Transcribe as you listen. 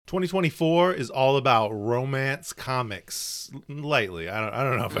2024 is all about romance comics. Lightly. I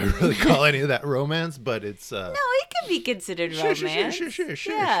don't know if I really call any of that romance, but it's No, it can be considered romance. Sure.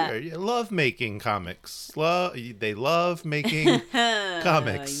 Yeah. Yeah, love making comics. They love making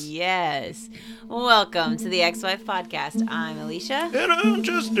comics. Yes. Welcome to the Ex-Wife Podcast. I'm Alicia. And I'm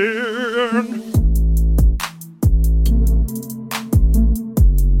Justin.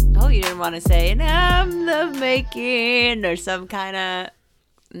 Oh, you didn't want to say, and I'm the making, or some kind of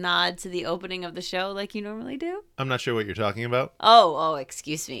nod to the opening of the show like you normally do? I'm not sure what you're talking about. Oh,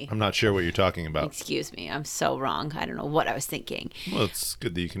 excuse me. I'm not sure what you're talking about. Excuse me. I'm so wrong. I don't know what I was thinking. Well, it's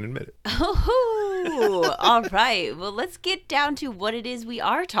good that you can admit it. Oh, all right. Well, let's get down to what it is we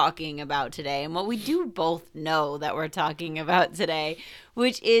are talking about today and what we do both know that we're talking about today,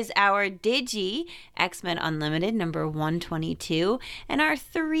 which is our Digi X-Men Unlimited number 122 and our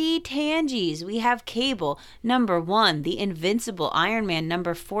 3 Tangies. We have Cable number 1, the Invincible Iron Man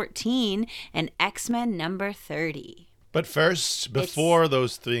number 14, and X-Men number 30. But first, before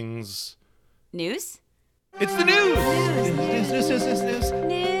those things... News? It's the news.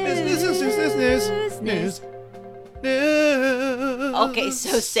 Okay,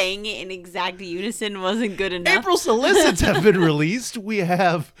 so saying it in exact unison wasn't good enough. April solicits have been released. We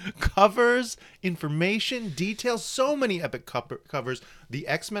have covers, information, details, so many epic covers. The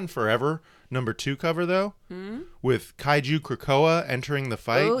X-Men Forever number 2 cover, though, with Kaiju Krakoa entering the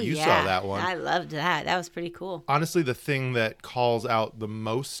fight. Oh, you yeah. saw that one. I loved that. That was pretty cool. Honestly, the thing that calls out the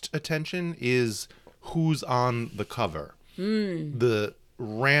most attention is who's on the cover. The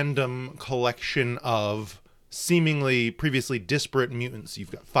random collection of seemingly previously disparate mutants.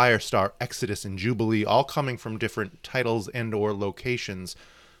 You've got Firestar, Exodus, and Jubilee, all coming from different titles and or locations.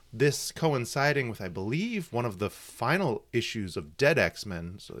 This coinciding with, I believe, one of the final issues of Dead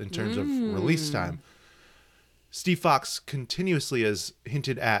X-Men, so in terms of release time. Steve Fox continuously has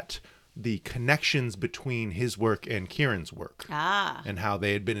hinted at the connections between his work and Kieran's work. And how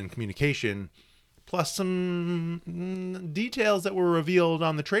they had been in communication, plus some details that were revealed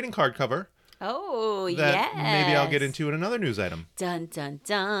on the trading card cover. Oh, that yes. maybe I'll get into in another news item. Dun, dun,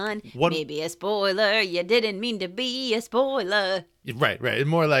 dun. Maybe a spoiler. You didn't mean to be a spoiler. Right.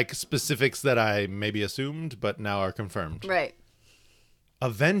 More like specifics that I maybe assumed, but now are confirmed. Right.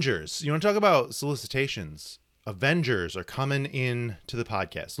 Avengers. You want to talk about solicitations? Avengers are coming in to the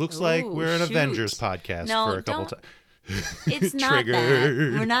podcast. Looks like we're an Avengers podcast for a couple times. It's not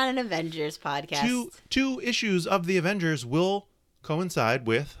that. We're not an Avengers podcast. Two issues of the Avengers will coincide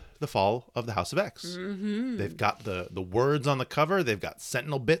with the fall of the House of X. They've got the words on the cover. They've got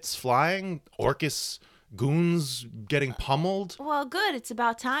Sentinel bits flying, Orcus goons getting pummeled. Well, good. It's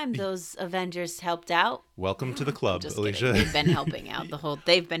about time those Avengers helped out. Welcome to the club, Just Alicia. Kidding. They've been helping out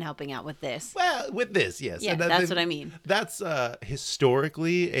They've been helping out with this. Well, with this, yes. Yeah, that's what I mean. That's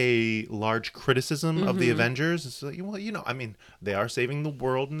historically a large criticism of the Avengers. It's like, well, they are saving the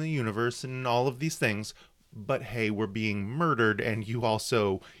world and the universe and all of these things. But hey, we're being murdered, and you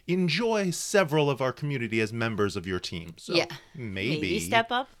also enjoy several of our community as members of your team. So yeah, maybe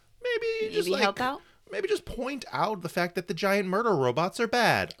step up. Maybe just help out. Maybe just point out the fact that the giant murder robots are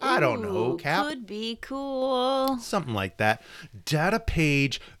bad. I don't know, Cap. Could be cool. Something like that. Data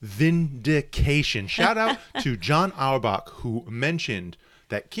page vindication. Shout out to John Auerbach, who mentioned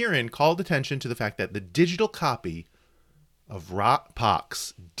that Kieran called attention to the fact that the digital copy of Rot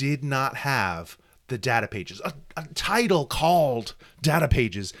Pox did not have the data pages. A title called Data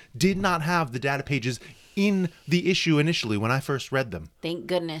Pages did not have the data pages in the issue initially when I first read them. Thank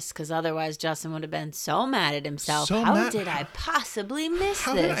goodness, because otherwise Justin would have been so mad at himself. How did I possibly miss this?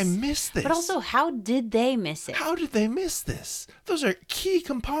 How did I miss this? But also, how did they miss it? How did they miss this? Those are key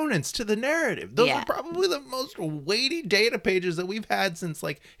components to the narrative. Those are probably the most weighty data pages that we've had since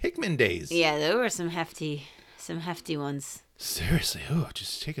like Hickman days. Yeah, there were some hefty ones. Seriously,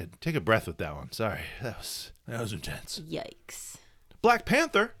 just take a breath with that one. Sorry, that was intense. Yikes. Black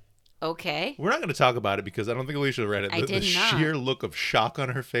Panther. Okay. We're not going to talk about it because I don't think Alicia read it. I did not. The sheer look of shock on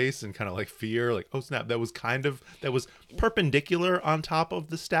her face and kind of like fear, like, oh snap, that was perpendicular on top of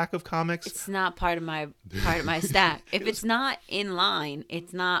the stack of comics. It's not part of my stack. If it's not in line,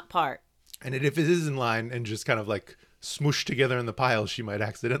 it's not part. And if it is in line and just kind of like smooshed together in the pile, she might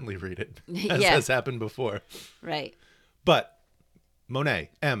accidentally read it, as has happened before. Right. But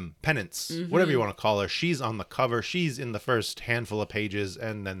Monet, M, Penance, whatever you want to call her, she's on the cover. She's in the first handful of pages,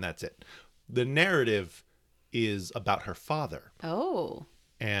 and then that's it. The narrative is about her father. Oh.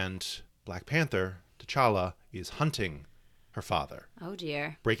 And Black Panther, T'Challa, is hunting her father. Oh,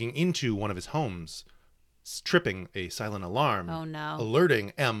 dear. Breaking into one of his homes, tripping a silent alarm. Oh, no.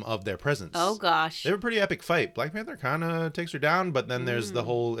 Alerting M of their presence. Oh, gosh. They have a pretty epic fight. Black Panther kind of takes her down, but then there's the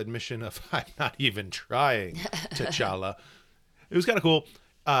whole admission of, I'm not even trying, T'Challa. It was kind of cool.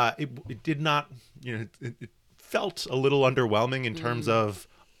 It did not, it felt a little underwhelming in terms of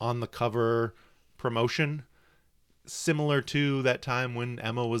on the cover promotion, similar to that time when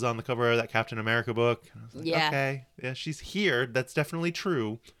Emma was on the cover of that Captain America book. I was like, okay, yeah, she's here. That's definitely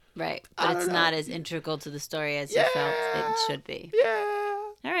true. Right. But it's not as integral to the story as you felt it should be. Yeah.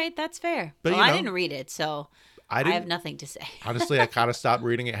 All right. That's fair. But, I didn't read it, so I have nothing to say. Honestly, I kind of stopped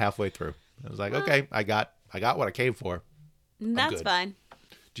reading it halfway through. I was like, okay, I got what I came for. That's fine.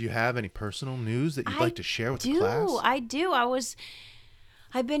 Do you have any personal news that you'd like to share with the class? I do.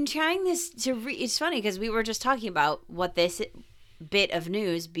 I've been trying to read. It's funny because we were just talking about what this bit of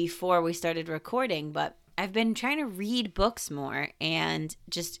news before we started recording, but I've been trying to read books more and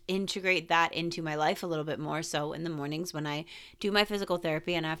just integrate that into my life a little bit more. So in the mornings when I do my physical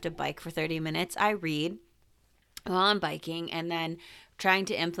therapy and I have to bike for 30 minutes, I read while I'm biking, and then trying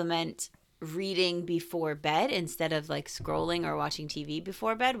to implement reading before bed instead of like scrolling or watching TV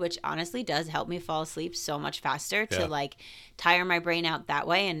before bed, which honestly does help me fall asleep so much faster to like tire my brain out that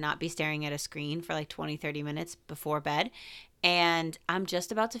way and not be staring at a screen for like 20-30 minutes before bed. And I'm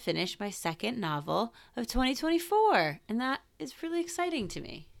just about to finish my second novel of 2024, and that is really exciting to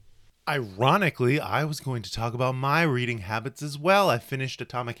me. Ironically, I was going to talk about my reading habits as well. I finished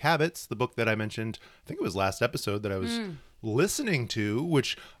Atomic Habits, the book that I mentioned, I think it was last episode, that I was listening to,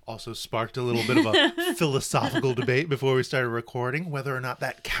 which also sparked a little bit of a philosophical debate before we started recording, whether or not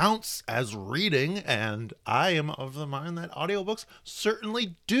that counts as reading. And I am of the mind that audiobooks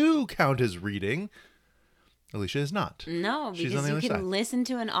certainly do count as reading. Alicia is not. No, because you can listen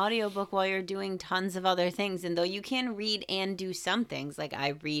to an audiobook while you're doing tons of other things. And though you can read and do some things, like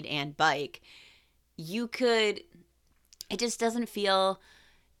I read and bike, it just doesn't feel,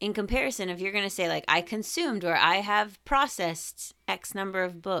 in comparison, if you're going to say like I consumed or I have processed X number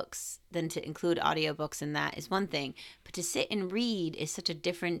of books, then to include audiobooks in that is one thing. But to sit and read is such a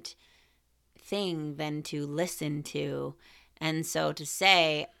different thing than to listen to. And so to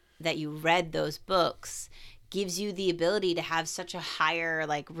say that you read those books gives you the ability to have such a higher,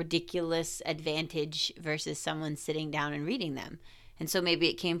 like, ridiculous advantage versus someone sitting down and reading them. And so maybe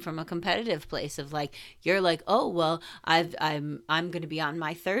it came from a competitive place of like, you're like, oh, well, I'm going to be on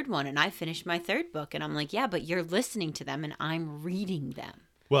my third one and I finished my third book. And I'm like, yeah, but you're listening to them and I'm reading them.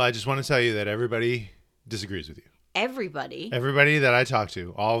 Well, I just want to tell you that everybody disagrees with you. Everybody that I talk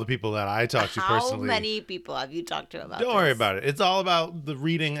to, all the people that I talk to personally. How many people have you talked to about this? Don't worry about it. It's all about the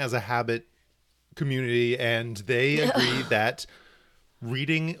reading as a habit community, and they agree that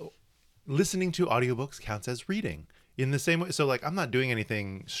listening to audiobooks counts as reading in the same way. So like, I'm not doing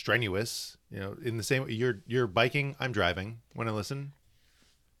anything strenuous, in the same way you're biking, I'm driving when I listen.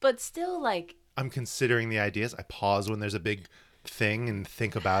 But still, like, I'm considering the ideas. I pause when there's a big thing and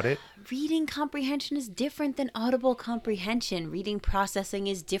think about it. Reading comprehension is different than audible comprehension. Reading processing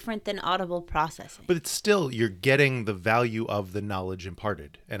is different than audible processing. But it's still, you're getting the value of the knowledge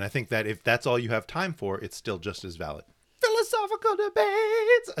imparted. And I think that if that's all you have time for, it's still just as valid. Philosophical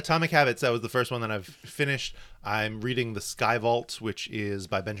debates. Atomic Habits, that was the first one that I've finished. I'm reading The Sky Vault, which is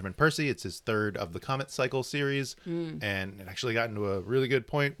by Benjamin Percy. It's his third of the Comet Cycle series. And it actually got into a really good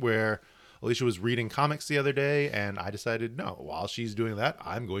point where Alicia was reading comics the other day, and I decided, no, while she's doing that,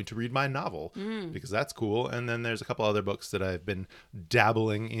 I'm going to read my novel because that's cool. And then there's a couple other books that I've been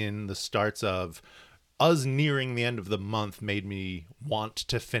dabbling in the starts of. Us nearing the end of the month made me want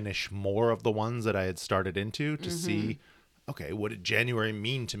to finish more of the ones that I had started into to see, okay, what did January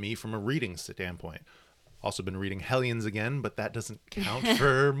mean to me from a reading standpoint? Also been reading Hellions again, but that doesn't count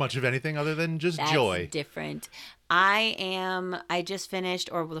for much of anything other than just joy. That's different. I just finished,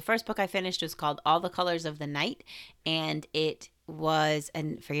 or the first book I finished was called All the Colors of the Night. And it was,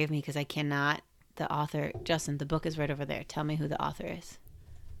 and forgive me because I cannot, the author, Justin, the book is right over there. Tell me who the author is.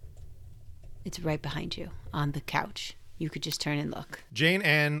 It's right behind you on the couch. You could just turn and look. Jane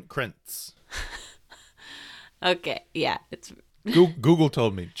Ann Krentz. Okay, yeah, it's... Google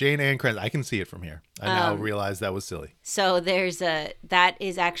told me. Jane Ann Krentz. I can see it from here. I now realize that was silly. So that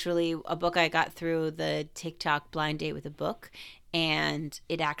is actually a book I got through the TikTok blind date with a book. And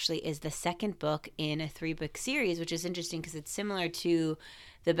it actually is the second book in a 3-book series, which is interesting because it's similar to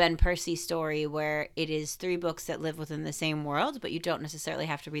the Ben Percy story where it is 3 books that live within the same world, but you don't necessarily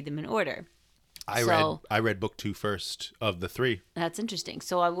have to read them in order. I read book 2 first of the 3. That's interesting.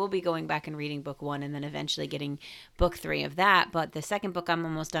 So I will be going back and reading book 1 and then eventually getting book 3 of that. But the second book I'm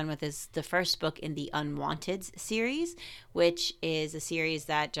almost done with is the first book in the Unwanted series, which is a series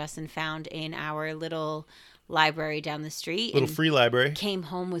that Justin found in our little library down the street. Little free library. Came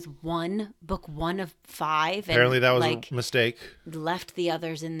home with book 1 of 5. Apparently and that was a mistake. Left the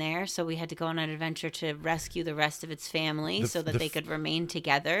others in there. So we had to go on an adventure to rescue the rest of its family so that they could remain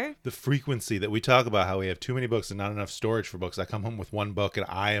together. The frequency that we talk about how we have too many books and not enough storage for books. I come home with 1 book and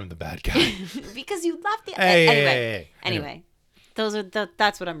I am the bad guy. Because you left the... Anyway. Those are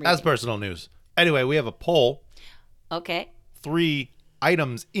that's what I'm reading. That's personal news. Anyway, we have a poll. Okay. 3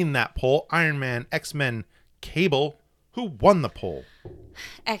 items in that poll. Iron Man, X-Men, Cable. Who won the poll?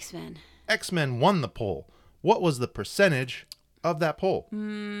 X-Men. X-Men won the poll. What was the percentage of that poll?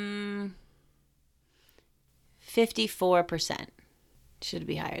 54%. Should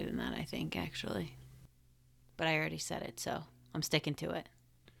be higher than that, I think, actually. But I already said it, so I'm sticking to it.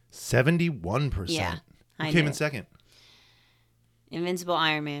 71%. Yeah. Who came in second? Invincible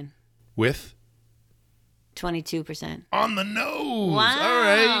Iron Man. With? 22%. On the nose. Wow. All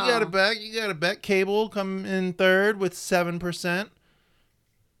right, you got it back. Cable come in third with 7%.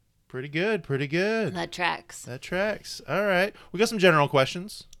 Pretty good. That tracks. All right. We got some general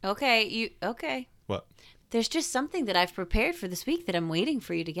questions. Okay, What? There's just something that I've prepared for this week that I'm waiting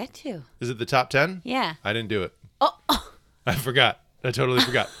for you to get to. Is it the top 10? Yeah. I didn't do it. Oh. I forgot. I totally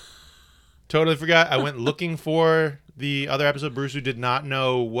forgot. I went looking for the other episode. Bruce, who did not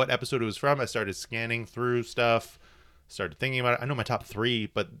know what episode it was from. I started scanning through stuff, started thinking about it. I know my top 3,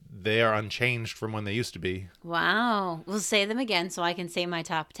 but they are unchanged from when they used to be. Wow. We'll say them again so I can say my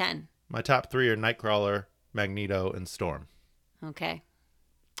top 10. My top 3 are Nightcrawler, Magneto, and Storm. Okay.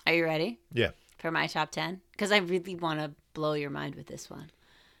 Are you ready? Yeah. For my top 10? Because I really want to blow your mind with this one.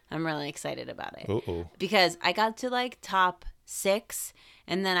 I'm really excited about it. Uh-oh. Because I got to like top 6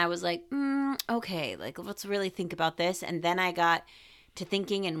 and then I was like, okay, like let's really think about this. And then I got to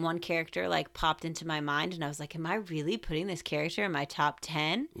thinking and one character like popped into my mind and I was like, am I really putting this character in my top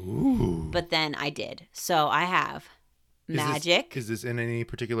 10? Ooh. But then I did. So I have Magic. Is this in any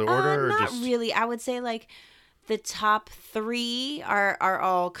particular order? Not or just... really. I would say like the top 3 are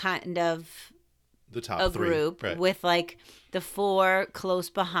all kind of the top a 3 group, right, with like the 4 close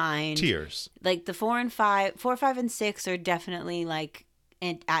behind. Tiers. Like the 4, 5, and 6 are definitely like,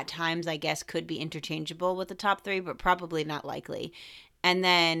 and at times I guess could be interchangeable with the top 3, but probably not likely. And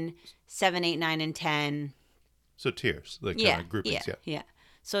then 7, 8, 9, and 10. So tiers, like kind of groupings. Yeah.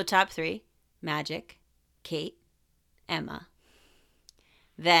 So top 3, Magic, Kate, Emma.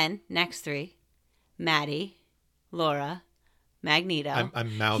 Then next 3, Maddie, Laura, Magneto.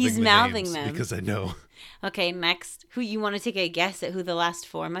 I'm mouthing He's the mouthing names them because I know. Okay, next. Who you want to take a guess at who the last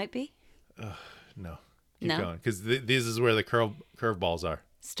 4 might be? No. Keep going. Because this is where the curveballs are.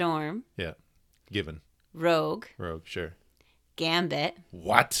 Storm. Yeah. Given. Rogue, sure. Gambit.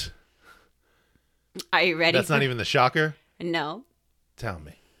 What? Are you ready? That's not even the shocker? No. Tell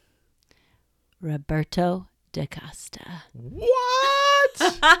me. Roberto da Costa.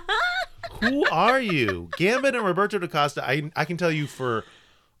 What? Who are you? Gambit and Roberto da Costa, I can tell you for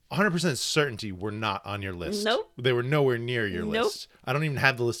 100% certainty were not on your list. Nope. They were nowhere near your list. I don't even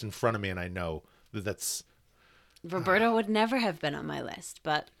have the list in front of me, and I know that's... Roberto would never have been on my list,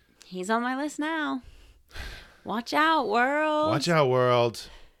 but he's on my list now. Watch out, world. Watch out, world.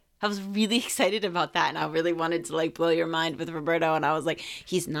 I was really excited about that, and I really wanted to like blow your mind with Roberto, and I was like,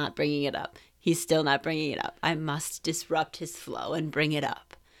 he's not bringing it up. He's still not bringing it up. I must disrupt his flow and bring it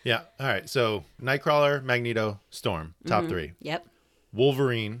up. Yeah. All right. So Nightcrawler, Magneto, Storm. Top 3. Yep.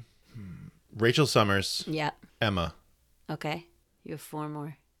 Wolverine, Rachel Summers. Yep. Emma. Okay. You have 4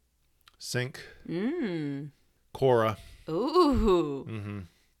 more. Sync. Cora. Ooh.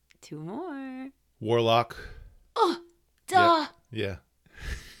 2 more. Warlock. Oh, duh. Yeah.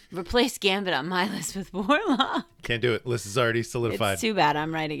 Replace Gambit on my list with Warlock. Can't do it. List is already solidified. It's too bad.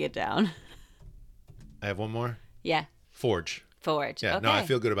 I'm writing it down. I have one more. Yeah. Forge. Yeah. No, I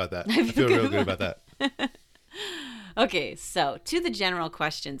feel good about that. I feel real good about that. Okay, so to the general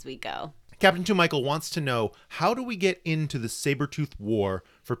questions we go. Captain 2 Michael wants to know, how do we get into the Sabretooth War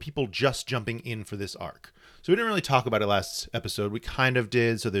for people just jumping in for this arc? So we didn't really talk about it last episode. We kind of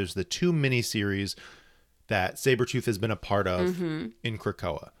did. So there's the 2 miniseries that Sabretooth has been a part of in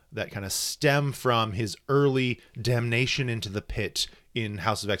Krakoa that kind of stem from his early damnation into the pit in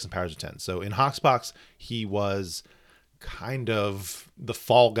House of X and Powers of 10. So in Hoxpox, he was kind of the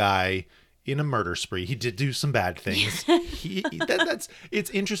fall guy in a murder spree. He did do some bad things. It's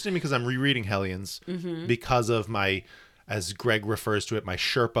interesting because I'm rereading Hellions because of my, as Greg refers to it, my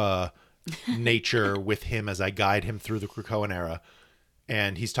Sherpa nature with him as I guide him through the Krakoan era.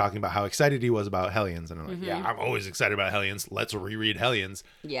 And he's talking about how excited he was about Hellions. And I'm like, yeah, I'm always excited about Hellions. Let's reread Hellions.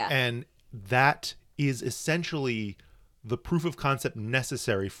 Yeah. And that is essentially the proof of concept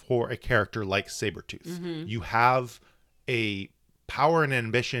necessary for a character like Sabretooth. You have a power and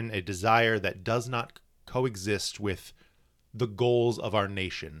ambition, a desire that does not coexist with the goals of our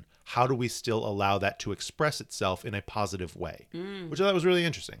nation. How do we still allow that to express itself in a positive way? Which I thought was really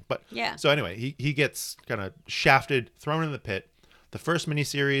interesting. But yeah. So anyway, he gets kind of shafted, thrown in the pit. The first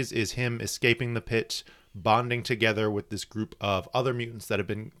miniseries is him escaping the pit, bonding together with this group of other mutants that have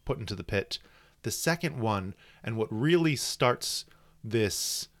been put into the pit. The second one, and what really starts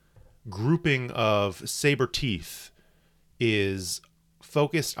this grouping of Sabretooth, is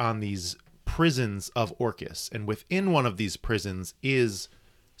focused on these prisons of Orcus. And within one of these prisons is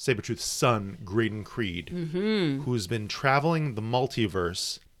Sabretooth's son, Graydon Creed, who's been traveling the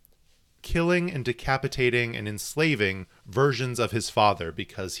multiverse, killing and decapitating and enslaving versions of his father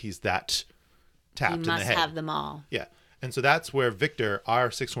because he's that tapped in the head. He must have them all. Yeah. And so that's where Victor,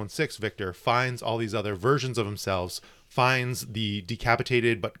 our 616 Victor, finds all these other versions of himself, finds the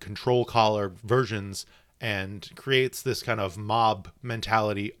decapitated but control collar versions, and creates this kind of mob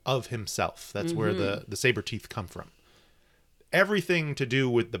mentality of himself. That's where the Sabretooth come from. Everything to do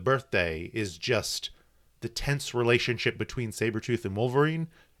with the birthday is just the tense relationship between Sabretooth and Wolverine,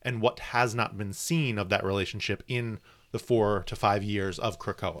 and what has not been seen of that relationship in the 4 to 5 years of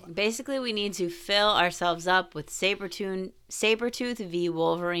Krakoa. Basically, we need to fill ourselves up with Sabretooth v.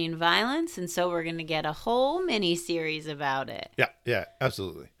 Wolverine violence, and so we're going to get a whole mini-series about it. Yeah,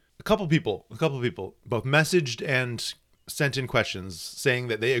 absolutely. A couple people, both messaged and sent in questions saying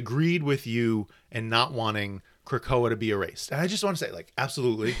that they agreed with you and not wanting Krakoa to be erased. And I just want to say, like,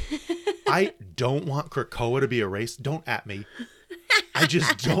 absolutely. I don't want Krakoa to be erased. Don't at me. I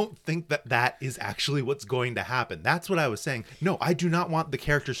just don't think that is actually what's going to happen. That's what I was saying. No, I do not want the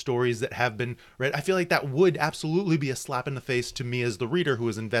character stories that have been read. I feel like that would absolutely be a slap in the face to me as the reader who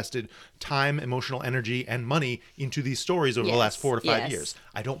has invested time, emotional energy, and money into these stories over the last 4 to 5 years.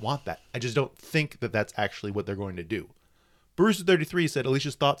 I don't want that. I just don't think that that's actually what they're going to do. Bruce33 said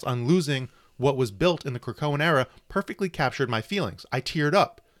Alicia's thoughts on losing what was built in the Krakoan era perfectly captured my feelings. I teared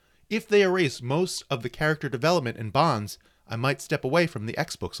up. If they erase most of the character development and bonds, I might step away from the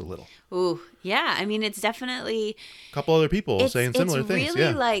X books a little. Ooh, yeah. I mean, it's definitely... A couple other people saying similar things. It's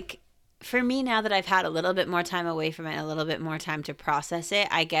really like, for me now that I've had a little bit more time away from it, a little bit more time to process it,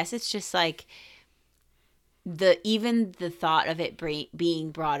 I guess it's just like even the thought of it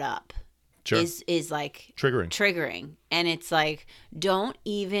being brought up is like triggering. And it's like, don't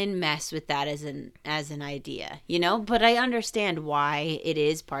even mess with that as an idea, you know? But I understand why it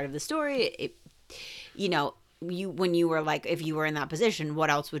is part of the story. When you were like, if you were in that position,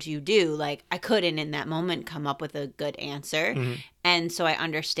 what else would you do? Like, I couldn't in that moment come up with a good answer. And so I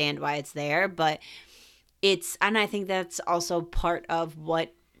understand why it's there, but and I think that's also part of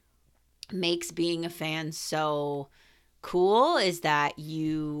what makes being a fan so cool, is that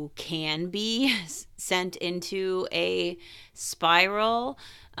you can be sent into a spiral,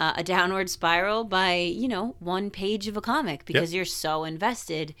 a downward spiral by, one page of a comic, because you're so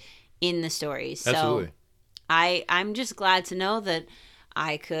invested in the stories. Absolutely. So I'm just glad to know that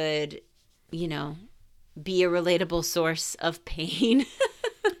I could, be a relatable source of pain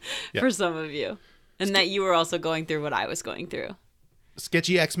for some of you. And that you were also going through what I was going through.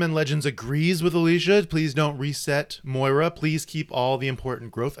 Sketchy X-Men Legends agrees with Alicia. Please don't reset Moira. Please keep all the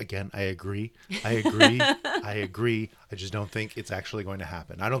important growth. Again, I agree. I just don't think it's actually going to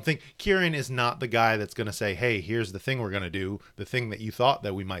happen. I don't think Kieran is not the guy that's going to say, hey, here's the thing we're going to do, the thing that you thought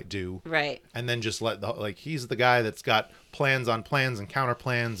that we might do. Right. And then just he's the guy that's got plans on plans and counter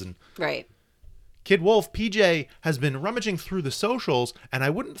plans. And right. Kid Wolf PJ has been rummaging through the socials, and I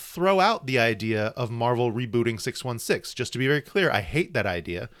wouldn't throw out the idea of Marvel rebooting 616. Just to be very clear, I hate that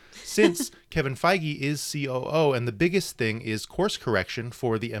idea, since Kevin Feige is COO, and the biggest thing is course correction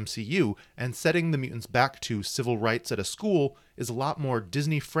for the MCU, and setting the mutants back to civil rights at a school is a lot more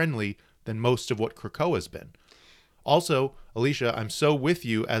Disney-friendly than most of what Krakoa's been. Also, Alicia, I'm so with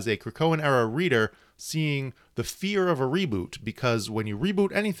you as a Krakoan-era reader, seeing the fear of a reboot, because when you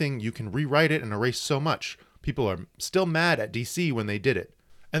reboot anything, you can rewrite it and erase so much. People are still mad at DC when they did it.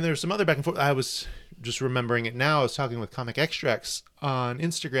 And there's some other back and forth. I was just remembering it now. I was talking with Comic Extracts on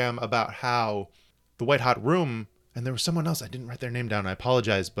Instagram about how the White Hot Room, and there was someone else, I didn't write their name down, I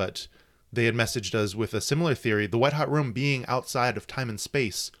apologize, but they had messaged us with a similar theory. The White Hot Room being outside of time and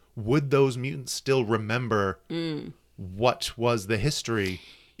space, would those mutants still remember what was the history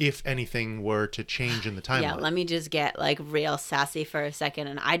if anything were to change in the timeline. Yeah, let me just get like real sassy for a second.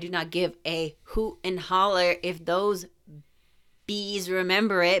 And I do not give a hoot and holler if those bees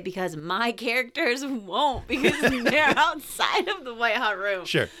remember it, because my characters won't, because they're outside of the White Hot Room.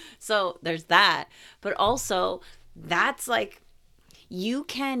 Sure. So there's that. But also, that's like, you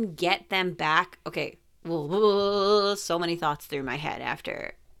can get them back. Okay, so many thoughts through my head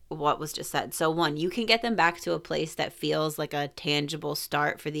after what was just said. So one, you can get them back to a place that feels like a tangible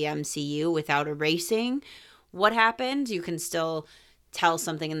start for the MCU without erasing what happened. You can still tell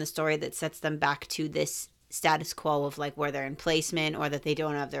something in the story that sets them back to this status quo of like where they're in placement, or that they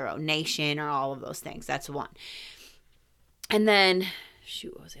don't have their own nation, or all of those things. That's one. And then,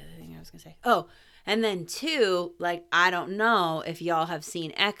 shoot, what was the other thing I was going to say? Oh, and then two, like, I don't know if y'all have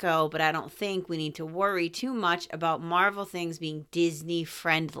seen Echo, but I don't think we need to worry too much about Marvel things being Disney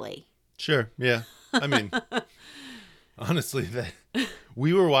friendly. Sure. Yeah. I mean, honestly,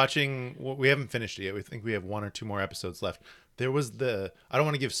 we were watching, we haven't finished it yet. We think we have 1 or 2 more episodes left. There was I don't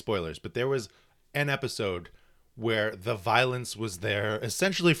want to give spoilers, but there was an episode where the violence was there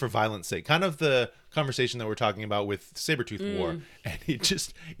essentially for violence sake, kind of the conversation that we're talking about with Sabretooth War. And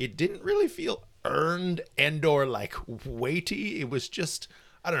it didn't really feel earned and or like weighty. It was just,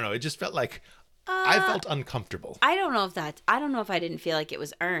 I don't know, it just felt like I felt uncomfortable. I don't know if I didn't feel like it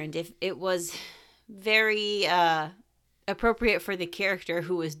was earned. If it was very appropriate for the character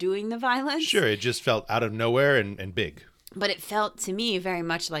who was doing the violence. Sure, it just felt out of nowhere and big. But it felt to me very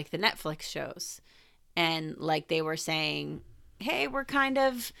much like the Netflix shows. And like they were saying, hey, we're kind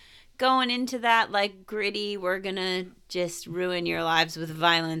of going into that like gritty, we're gonna just ruin your lives with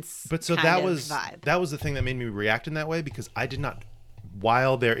violence. But so that was the thing that made me react in that way, because I did not,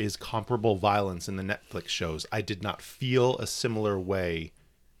 while there is comparable violence in the Netflix shows, I did not feel a similar way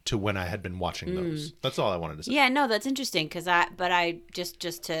to when I had been watching those. That's all I wanted to say. Yeah, no, that's interesting, because I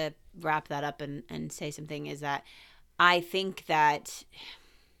just to wrap that up and say something is that I think that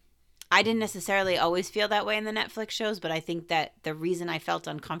I didn't necessarily always feel that way in the Netflix shows, but I think that the reason I felt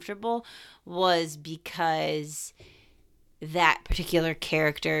uncomfortable was because that particular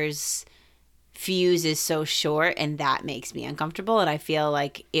character's fuse is so short, and that makes me uncomfortable. And I feel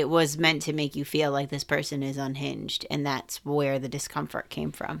like it was meant to make you feel like this person is unhinged, and that's where the discomfort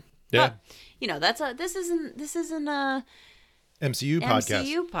came from. Yeah. But, you know, this isn't a MCU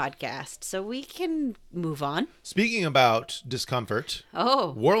podcast, so we can move on. Speaking about discomfort,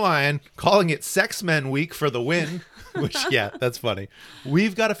 Oh, Warlion calling it Sex Men Week for the win, which, yeah, that's funny.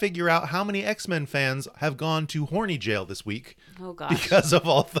 We've got to figure out how many X-Men fans have gone to horny jail this week. Oh, gosh. Because of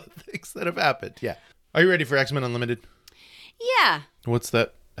all the things that have happened. Yeah. Are you ready for X-Men Unlimited? Yeah. What's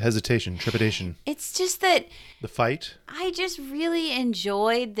that hesitation, trepidation? It's just that The fight? I just really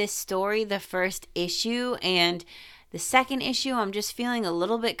enjoyed this story, the first issue, and the second issue, I'm just feeling a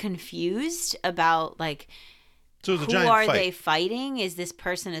little bit confused about, like, So it's a who giant are fight. they fighting? Is this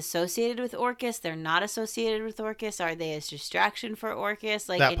person associated with Orcus? They're not associated with Orcus. Are they a distraction for Orcus?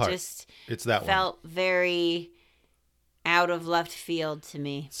 Like, That it part. just It's that one. felt very out of left field to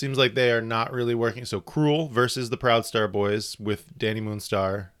me. Seems like they are not really working. So Cruel versus the Proud Star Boys with Danny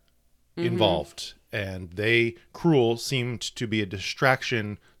Moonstar involved. And Cruel seemed to be a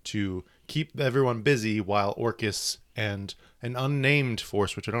distraction to keep everyone busy, while Orcus and an unnamed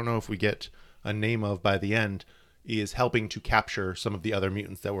force, which I don't know if we get a name of by the end, is helping to capture some of the other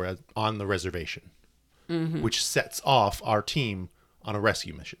mutants that were on the reservation, which sets off our team on a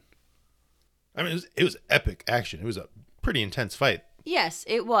rescue mission. I mean, it was epic action. It was a pretty intense fight. Yes,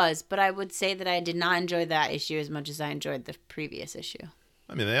 it was, but I would say that I did not enjoy that issue as much as I enjoyed the previous issue.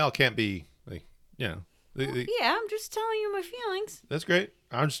 I mean, they all can't be, like, you know. Yeah, I'm just telling you my feelings. That's great.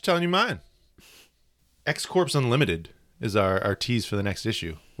 I'm just telling you mine. X-Corps Unlimited is our tease for the next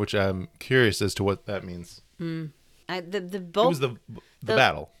issue, which I'm curious as to what that means. The bulk, It was the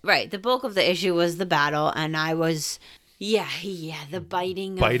battle. Right, the bulk of the issue was the battle, and I was, the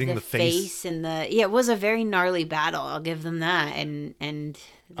biting of the face and it was a very gnarly battle. I'll give them that, and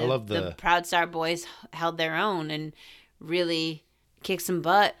I love the Proud Star Boys held their own and really kicked some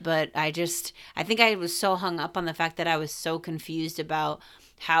butt. But I think I was so hung up on the fact that I was so confused about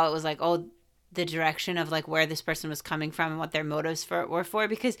how it was like, oh, the direction of like where this person was coming from and what their motives were for,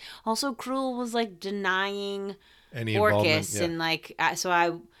 because also Cruel was like denying Any Orcus, involvement, and like so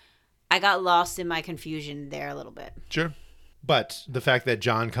I got lost in my confusion there a little bit. Sure. But the fact that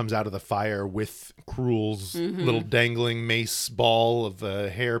John comes out of the fire with Cruel's little dangling mace ball of a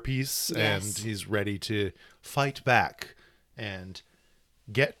hairpiece, and he's ready to fight back and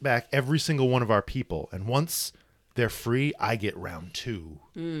get back every single one of our people. And once they're free, I get round 2.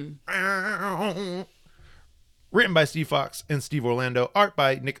 Written by Steve Fox and Steve Orlando. Art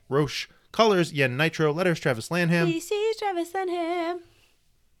by Nick Roche. Colors, Yen Nitro. Letters, Travis Lanham. DC's Travis Lanham.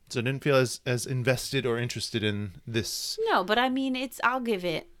 So I didn't feel as invested or interested in this. No, but I mean,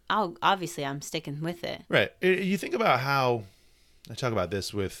 obviously I'm sticking with it. Right. You think about how, I talk about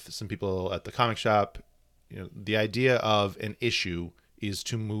this with some people at the comic shop, the idea of an issue is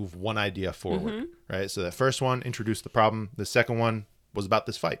to move one idea forward, right? So the first one introduced the problem. The second one was about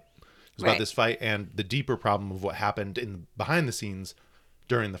this fight. It was about this fight and the deeper problem of what happened behind the scenes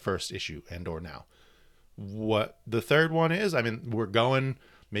during the first issue and or now. What the third one is, I mean,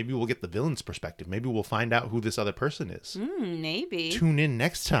 maybe we'll get the villain's perspective. Maybe we'll find out who this other person is. Maybe. Tune in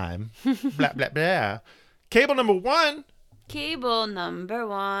next time. Blah, blah, blah. Cable number 1. Cable number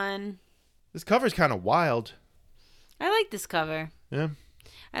 1. This cover's kind of wild. I like this cover. Yeah.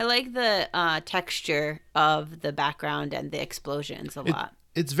 I like the texture of the background and the explosions a lot.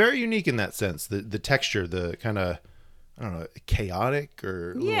 It's very unique in that sense. The texture, the kind of, I don't know, chaotic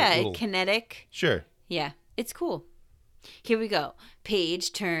or... little... kinetic. Sure. Yeah, it's cool. Here we go.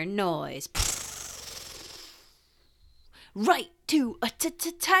 Page turn noise. Right to a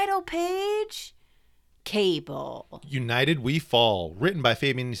title page. Cable. United We Fall. Written by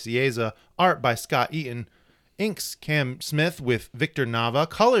Fabian Nicieza. Art by Scott Eaton. Inks Cam Smith with Victor Nava.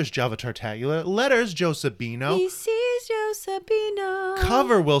 Colors Java Tartaglia. Letters Joe Sabino. He sees Joe Sabino.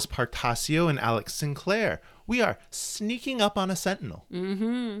 Cover Wills Partasio and Alex Sinclair. We are sneaking up on a sentinel.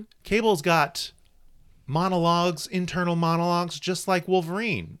 Cable's got monologues, internal monologues, just like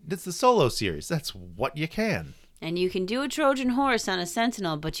Wolverine. It's the solo series. That's what you can. And you can do a Trojan horse on a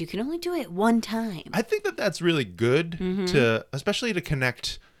sentinel, but you can only do it one time. I think that's really good especially to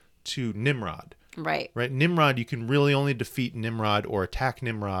connect to Nimrod. Right. Nimrod, you can really only defeat Nimrod or attack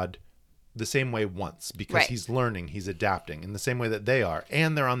Nimrod the same way once because he's learning, he's adapting in the same way that they are.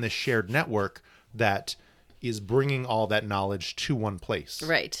 And they're on this shared network that is bringing all that knowledge to one place.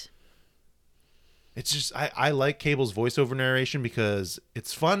 Right. It's just, I like Cable's voiceover narration because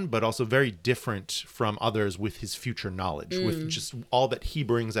it's fun, but also very different from others with his future knowledge, with just all that he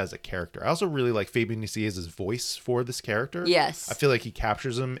brings as a character. I also really like Fabian Nicieza's voice for this character. Yes. I feel like he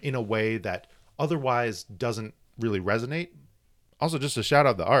captures him in a way that otherwise doesn't really resonate. Also, just to shout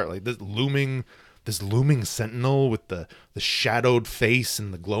out the art, like this looming sentinel with the shadowed face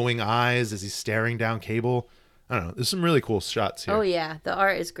and the glowing eyes as he's staring down Cable. I don't know. There's some really cool shots here. Oh, yeah. The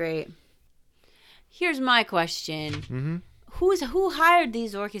art is great. Here's my question. Who hired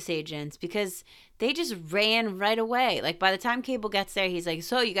these Orcus agents? Because they just ran right away. Like, by the time Cable gets there, he's like,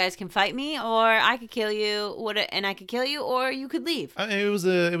 so you guys can fight me, or I could kill you, and I could kill you, or you could leave. It was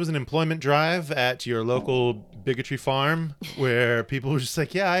an employment drive at your local bigotry farm where people were just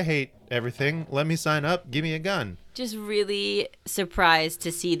like, yeah, I hate everything. Let me sign up. Give me a gun. Just really surprised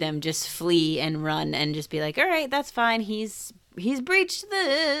to see them just flee and run and just be like, all right, that's fine. He's breached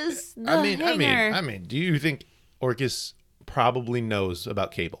this. I mean, do you think Orcus probably knows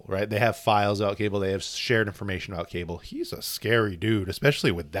about Cable, right? They have files about Cable. They have shared information about Cable. He's a scary dude,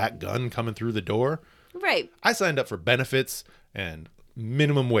 especially with that gun coming through the door. Right. I signed up for benefits and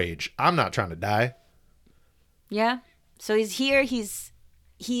minimum wage. I'm not trying to die. Yeah. So he's here. He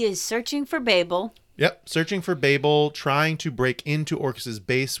is searching for Babel. Yep, searching for Babel, trying to break into Orcus's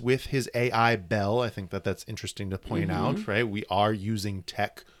base with his AI Bell. I think that's interesting to point out, right? We are using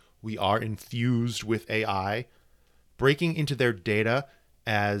tech. We are infused with AI, breaking into their data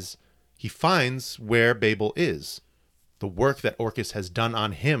as he finds where Babel is. The work that Orcus has done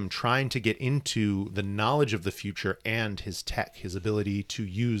on him, trying to get into the knowledge of the future and his tech, his ability to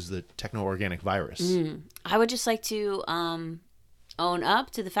use the techno-organic virus. I would just like to own up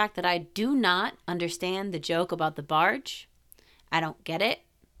to the fact that I do not understand the joke about the barge. I don't get it.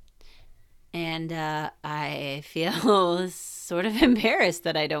 And I feel sort of embarrassed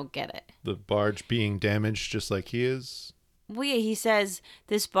that I don't get it. The barge being damaged just like he is? Well, yeah, he says,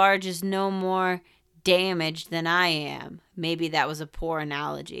 this barge is no more damaged than I am. Maybe that was a poor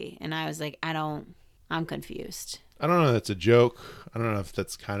analogy. And I was like, I'm confused. I don't know if that's a joke. I don't know if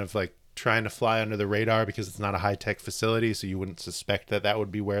that's kind of like trying to fly under the radar because it's not a high-tech facility, so you wouldn't suspect that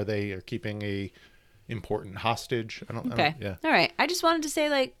would be where they are keeping a important hostage. Okay. All right. I just wanted to say,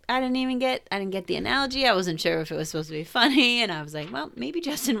 like, I didn't get the analogy. I wasn't sure if it was supposed to be funny, and I was like, well, maybe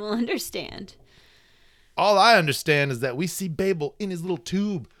Justin will understand. All I understand is that we see Babel in his little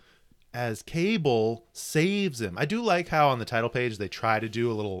tube as Cable saves him. I do like how on the title page they try to do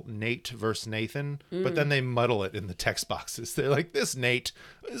a little Nate versus Nathan, but then they muddle it in the text boxes. They're like, this Nate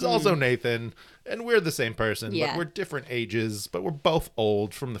is also Nathan, and we're the same person, but we're different ages, but we're both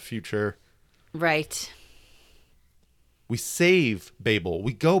old from the future. Right. We save Babel.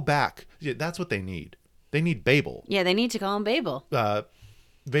 We go back. Yeah, that's what they need. They need Babel. Yeah, they need to call him Babel.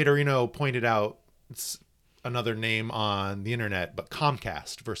 Vaderino pointed out it's another name on the internet, but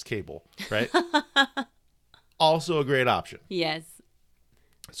Comcast versus cable, right? Also a great option. Yes.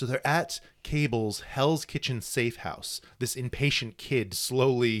 So they're at Cable's Hell's Kitchen safe house. This impatient kid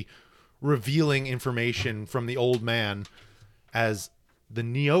slowly revealing information from the old man as the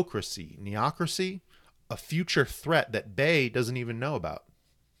Neocracy, a future threat that Bay doesn't even know about.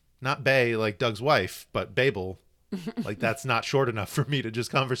 Not Bay like Doug's wife, but Babel. Like that's not short enough for me to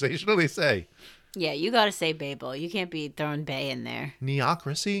just conversationally say. Yeah, you got to say Babel. You can't be throwing Bay in there.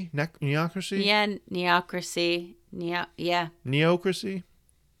 Neocracy? Neocracy? Yeah, Neocracy. Yeah. Neocracy?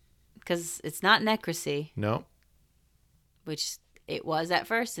 Because it's not necracy, No. which it was at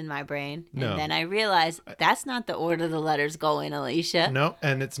first in my brain. And No. then I realized that's not the order the letters go in, Alicia. No,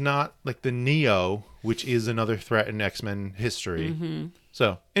 and it's not like the Neo, which is another threat in X-Men history. Mm-hmm.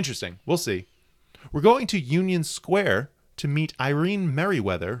 So, interesting. We'll see. We're going to Union Square to meet Irene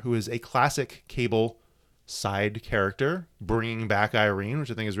Merriweather, who is a classic Cable side character, bringing back Irene,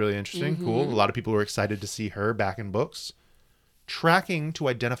 which I think is really interesting. Mm-hmm. Cool. A lot of people were excited to see her back in books. Tracking to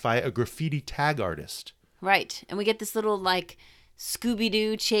identify a graffiti tag artist. Right. And we get this little like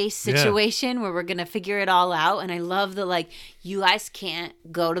Scooby-Doo chase Yeah. situation where we're going to figure it all out. And I love that like you guys can't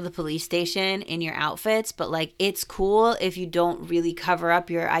go to the police station in your outfits, but like it's cool if you don't really cover up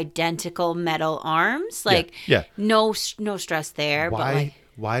your identical metal arms. Like Yeah. no stress there. But like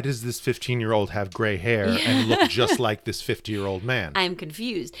Why does this 15-year-old have gray hair and look just like this 50-year-old man? I'm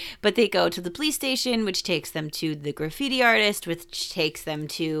confused. But they go to the police station, which takes them to the graffiti artist, which takes them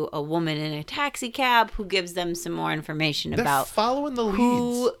to a woman in a taxi cab who gives them some more information They're about following the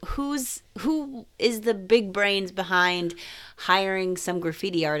leads. who is the big brains behind hiring some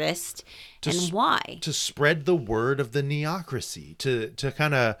graffiti artist and why. To spread the word of the Neocracy, to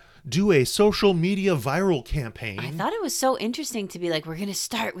kind of do a social media viral campaign. I thought it was so interesting to be like, we're going to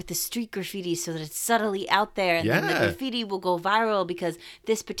start with the street graffiti so that it's subtly out there. And then the Yeah. graffiti will go viral because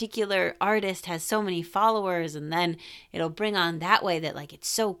this particular artist has so many followers. And then it'll bring on that way that like, it's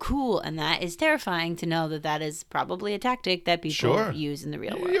so cool. And that is terrifying to know that that is probably a tactic that people Sure. use in the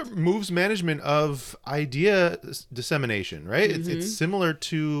real world. Yeah, moves management of idea dissemination, right? It's similar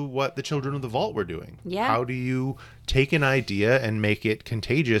to what the Children of the Vault were doing. Yeah. How do you take an idea and make it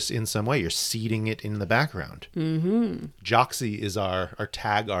contagious in some way? You're seeding it in the background. Mm-hmm. Joxy is our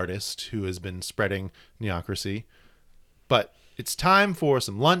tag artist who has been spreading Neocracy. But it's time for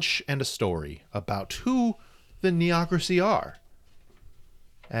some lunch and a story about who the Neocracy are.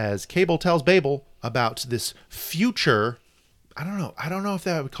 As Cable tells Babel about this future, I don't know if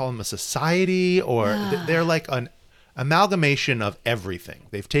that would call them a society or they're like an amalgamation of everything.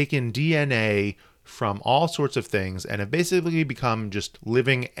 They've taken DNA from all sorts of things and have basically become just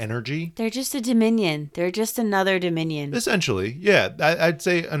living energy. They're just a dominion. They're just another dominion. Essentially, yeah. I'd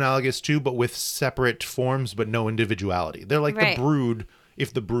say analogous too, but with separate forms but no individuality. They're like Right. the Brood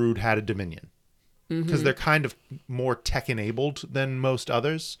if the Brood had a dominion. Because they're kind of more tech-enabled than most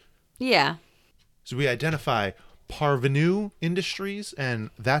others. Yeah. So we identify Parvenu Industries, and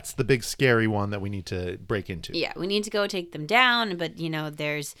that's the big scary one that we need to break into. Yeah. We need to go take them down. But, you know,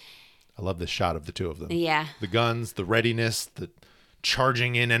 there's, I love this shot of the two of them. yeah. The guns, the readiness, the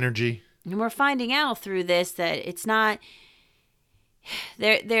charging in energy. And we're finding out through this that it's not.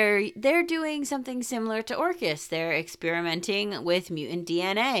 They're doing something similar to Orcus. They're experimenting with mutant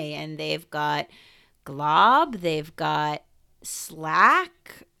DNA, and they've got Glob, they've got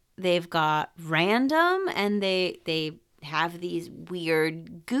Slack, they've got Random, and they have these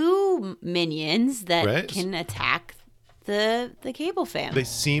weird goo minions that Right. can attack the Cable family. They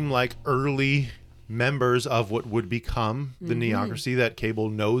seem like early members of what would become the Neocracy that Cable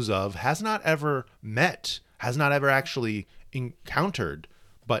knows of, has not ever met, has not ever actually encountered,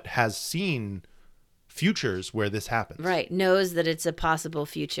 but has seen futures where this happens. Right, knows that it's a possible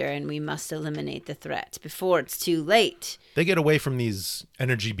future and we must eliminate the threat before it's too late. They get away from these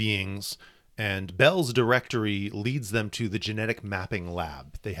energy beings, and Bell's directory leads them to the genetic mapping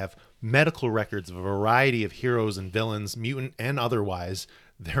lab. They have medical records of a variety of heroes and villains, mutant and otherwise.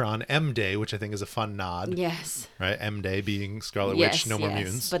 They're on M Day, which I think is a fun nod. Yes. Right? M Day being Scarlet Yes, Witch, no more yes.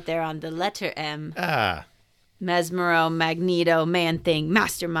 mutants. But they're on the letter M. Ah, Mesmero, Magneto, Man-Thing,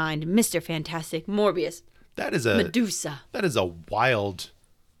 Mastermind, Mr. Fantastic, Morbius, that is Medusa. a wild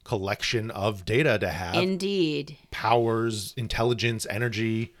collection of data to have. Indeed. Powers, intelligence,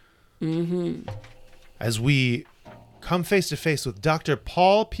 energy. Mm-hmm. As we come face to face with Dr.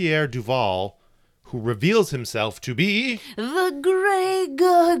 Paul Pierre Duval, who reveals himself to be the Grey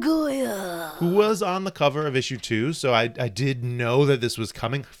Gargoyle, who was on the cover of issue 2. So I did know that this was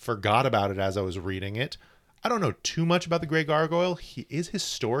coming. Forgot about it as I was reading it. I don't know too much about the Grey Gargoyle. He is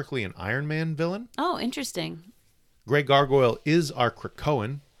historically an Iron Man villain. Oh, interesting. Grey Gargoyle is our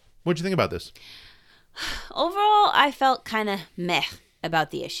Krakoan. What'd you think about this? Overall, I felt kind of meh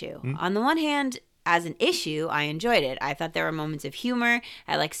about the issue. On the one hand, as an issue, I enjoyed it. I thought there were moments of humor.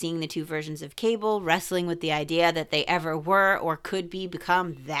 I like seeing the two versions of Cable wrestling with the idea that they ever were or could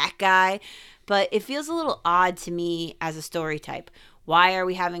become that guy. But it feels a little odd to me as a story type. Why are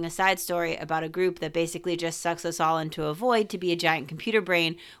we having a side story about a group that basically just sucks us all into a void to be a giant computer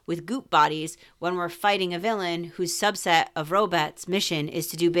brain with goop bodies when we're fighting a villain whose subset of robots' mission is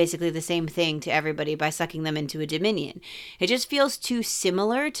to do basically the same thing to everybody by sucking them into a dominion? It just feels too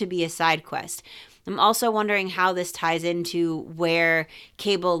similar to be a side quest. I'm also wondering how this ties into where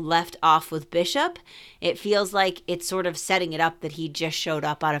Cable left off with Bishop. It feels like it's sort of setting it up that he just showed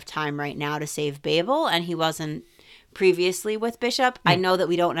up out of time right now to save Babel, and he wasn't previously with Bishop. I know that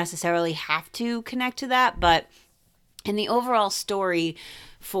we don't necessarily have to connect to that, but in the overall story,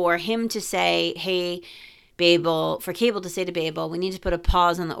 for him to say, hey, Babel, for Cable to say to Babel, we need to put a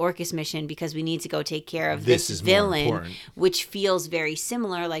pause on the Orcus mission because we need to go take care of this villain, which feels very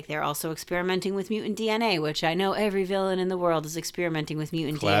similar. Like they're also experimenting with mutant DNA, which I know every villain in the world is experimenting with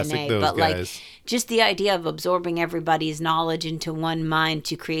mutant DNA. But guys, like just the idea of absorbing everybody's knowledge into one mind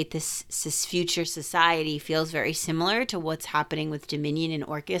to create this future society feels very similar to what's happening with Dominion and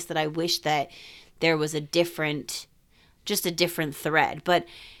Orcus, that I wish that there was a different thread. But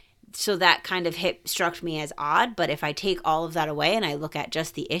so that kind of struck me as odd, but if I take all of that away and I look at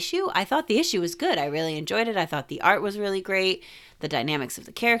just the issue, I thought the issue was good. I really enjoyed it. I thought the art was really great. The dynamics of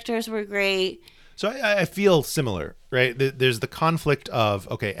the characters were great. So I feel similar, right? There's the conflict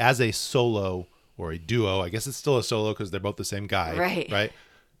of, okay, as a solo or a duo, I guess it's still a solo because they're both the same guy, right?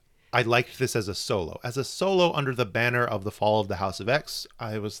 I liked this as a solo. As a solo under the banner of the Fall of the House of X,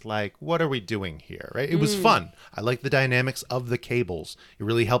 I was like, what are we doing here, right? It was fun. I like the dynamics of the Cables. It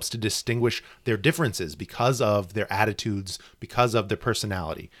really helps to distinguish their differences because of their attitudes, because of their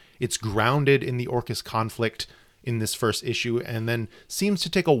personality. It's grounded in the Orcus conflict in this first issue and then seems to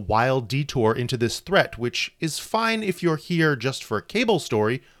take a wild detour into this threat, which is fine if you're here just for a Cable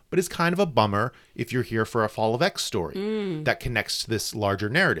story, but it's kind of a bummer if you're here for a Fall of X story that connects to this larger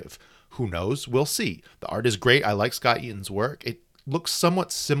narrative. Who knows? We'll see. The art is great. I like Scott Eaton's work. It looks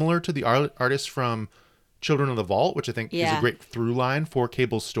somewhat similar to the artist from Children of the Vault, which I think is a great through line for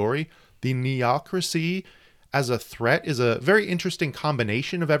Cable's story. The Neocracy as a threat is a very interesting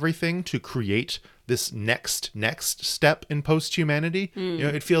combination of everything to create this next step in post-humanity. You know,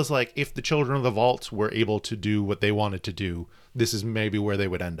 it feels like if the Children of the Vault were able to do what they wanted to do, this is maybe where they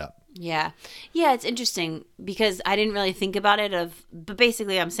would end up. Yeah, it's interesting because I didn't really think about it but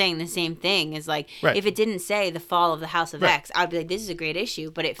basically I'm saying the same thing is like, if it didn't say the Fall of the House of X, I'd be like, this is a great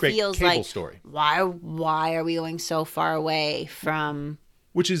issue, but it feels Cable like, story. Why are we going so far away from...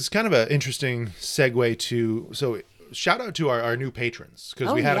 Which is kind of an interesting segue to, so shout out to our new patrons,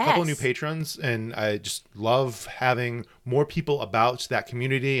 because we had a couple of new patrons, and I just love having more people about that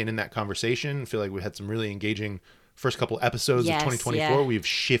community and in that conversation. I feel like we had some really engaging first couple episodes of 2024. Yeah. We've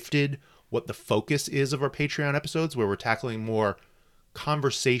shifted what the focus is of our Patreon episodes, where we're tackling more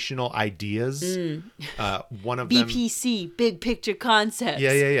conversational ideas. One of them, BPC, big picture concepts.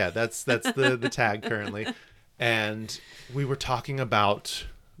 Yeah. That's the tag currently. And we were talking about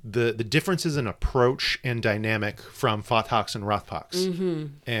the differences in approach and dynamic from Photox and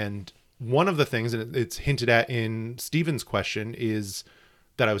Rothpox. And one of the things, and it's hinted at in Steven's question, is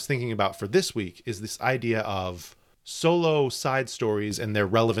that I was thinking about for this week is this idea of solo side stories and their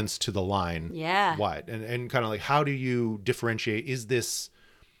relevance to the line wide. And kind of like, how do you differentiate? Is this,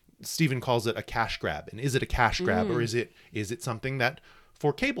 Steven calls it a cash grab, and is it a cash grab or is it something that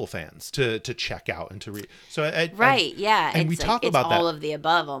for Cable fans to check out and to read? So and we talk about that, all of the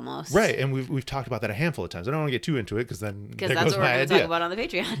above almost, right? And we've talked about that a handful of times. I don't want to get too into it because there that's goes what we're my going to idea. talk about on the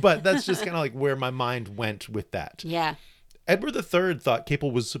Patreon. But that's just kind of like where my mind went with that. Yeah. Edward III thought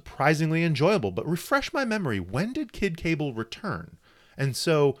Cable was surprisingly enjoyable, but refresh my memory. When did Kid Cable return? And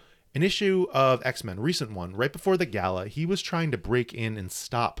so an issue of X-Men, recent one, right before the gala, he was trying to break in and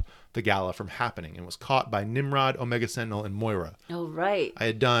stop the gala from happening and was caught by Nimrod, Omega Sentinel, and Moira. Oh, right. I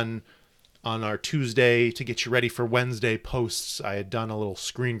had done on our Tuesday to get you ready for Wednesday posts, I had done a little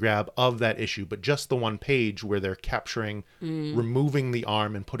screen grab of that issue, but just the one page where they're capturing, removing the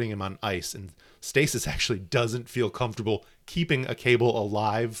arm and putting him on ice. And Stasis actually doesn't feel comfortable keeping a Cable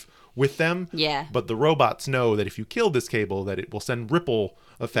alive with them. Yeah. But the robots know that if you kill this Cable, that it will send ripple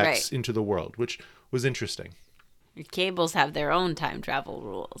effects into the world, which was interesting. Cables have their own time travel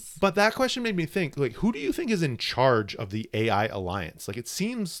rules. But that question made me think, like, who do you think is in charge of the AI alliance? Like, it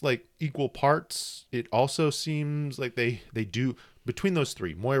seems like equal parts. It also seems like they do, between those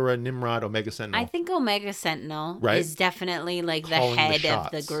three, Moira, Nimrod, Omega Sentinel. I think Omega Sentinel Right? is definitely like the Calling the head of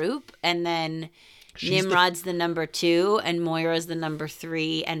shots. the group. And then She's Nimrod's the number 2 and Moira's the number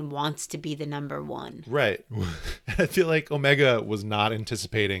 3 and wants to be the number 1. Right. I feel like Omega was not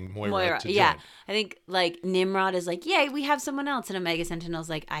anticipating Moira to yeah. join. I think like Nimrod is like, yeah, we have someone else. And Omega Sentinel's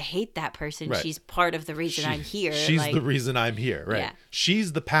like, I hate that person. Right. She's part of the reason I'm here. She's like, the reason I'm here, right? Yeah.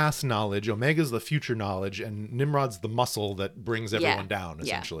 She's the past knowledge, Omega's the future knowledge, and Nimrod's the muscle that brings everyone down,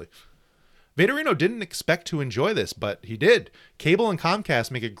 essentially. Vaderino didn't expect to enjoy this, but he did. Cable and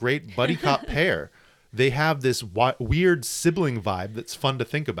Comcast make a great buddy cop pair. They have this weird sibling vibe that's fun to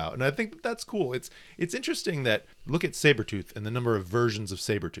think about. And I think that's cool. It's interesting that, look at Sabretooth and the number of versions of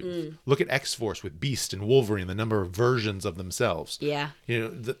Sabretooth. Look at X-Force with Beast and Wolverine, the number of versions of themselves. Yeah. You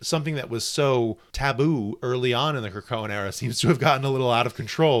know, something that was so taboo early on in the Krakoan era seems to have gotten a little out of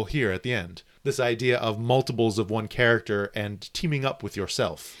control here at the end. This idea of multiples of one character and teaming up with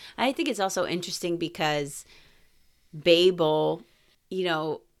yourself. I think it's also interesting because Babel, you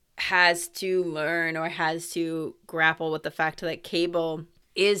know, has to learn or has to grapple with the fact that Cable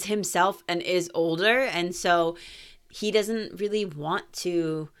is himself and is older. And so he doesn't really want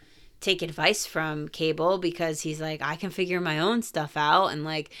to take advice from Cable because he's like, I can figure my own stuff out. And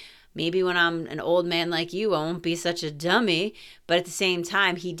like, maybe when I'm an old man like you, I won't be such a dummy. But at the same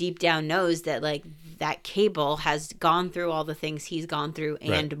time, he deep down knows that like that Cable has gone through all the things he's gone through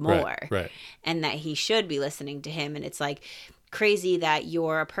and more. Right. And that he should be listening to him. And it's like, crazy that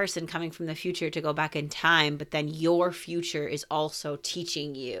you're a person coming from the future to go back in time, but then your future is also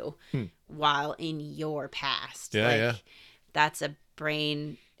teaching you while in your past. Yeah. That's a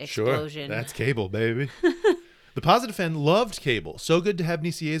brain explosion. Sure, that's Cable, baby. The positive fan loved Cable. So good to have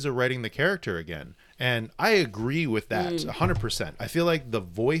Nicieza writing the character again. And I agree with that 100%. I feel like the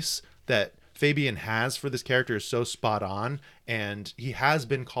voice that Fabian has for this character is so spot on, and he has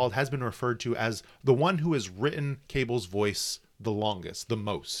been referred to as the one who has written Cable's voice the longest, the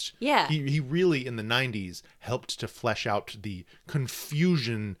most. Yeah. He really, in the 90s, helped to flesh out the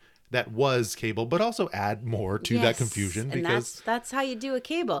confusion that was Cable, but also add more to that confusion. And because that's how you do a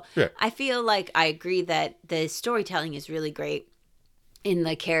Cable. Yeah. I feel like I agree that the storytelling is really great in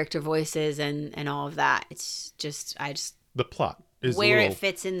the character voices and all of that. It's just, the plot is where it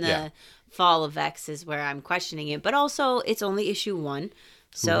fits in the Fall of X is where I'm questioning it, but also it's only issue 1,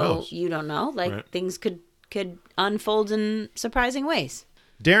 so you don't know. Like things could unfold in surprising ways.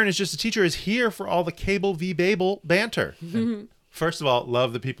 Darren is just a teacher is here for all the Cable v Babel banter. First of all,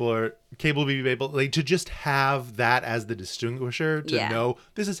 love that people are Cable v Babel. Like to just have that as the distinguisher to know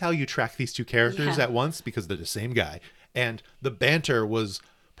this is how you track these two characters at once because they're the same guy. And the banter was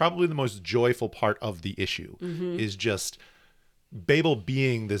probably the most joyful part of the issue. Is just Babel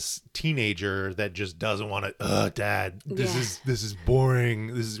being this teenager that just doesn't want to, Dad, this is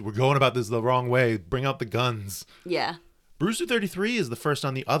boring. We're going about this the wrong way. Bring out the guns. Yeah. Brewster 33 is the first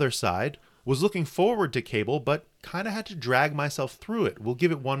on the other side. Was looking forward to Cable, but kind of had to drag myself through it. We'll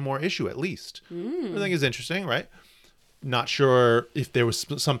give it one more issue at least. I think is interesting, right? Not sure if there was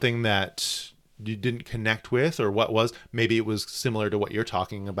something that you didn't connect with or what was. Maybe it was similar to what you're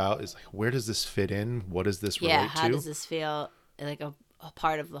talking about. Is like, where does this fit in? What does this relate to? Yeah, how does this feel like a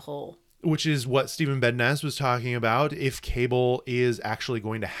part of the whole? Which is what Stephen Bednaz was talking about. If Cable is actually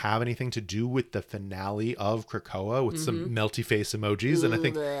going to have anything to do with the finale of Krakoa with some melty face emojis. And I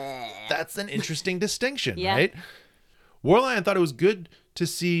think that's an interesting distinction, right? Warlion thought it was good to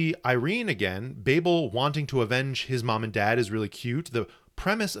see Irene again. Babel wanting to avenge his mom and dad is really cute. The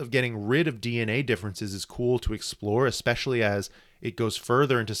premise of getting rid of DNA differences is cool to explore, especially as it goes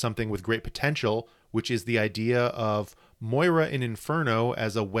further into something with great potential, which is the idea of Moira in Inferno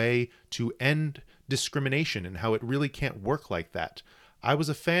as a way to end discrimination and how it really can't work like that. I was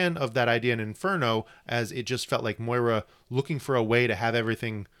a fan of that idea in Inferno as it just felt like Moira looking for a way to have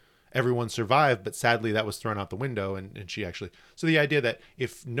everyone survive, but sadly that was thrown out the window and she actually... So the idea that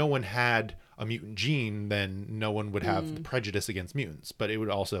if no one had a mutant gene, then no one would have the prejudice against mutants, but it would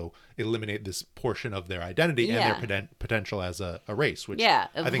also eliminate this portion of their identity and their potential as a race, which I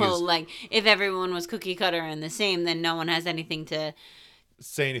think is... like if everyone was cookie cutter and the same, then no one has anything to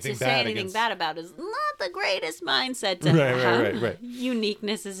say anything bad about is not the greatest mindset to have. Right.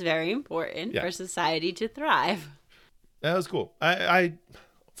 Uniqueness is very important for society to thrive. That was cool. I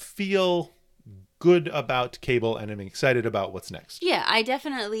feel good about Cable, and I'm excited about what's next. Yeah, I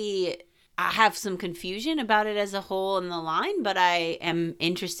have some confusion about it as a whole in the line, but I am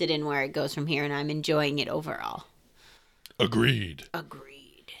interested in where it goes from here, and I'm enjoying it overall. Agreed. Agreed.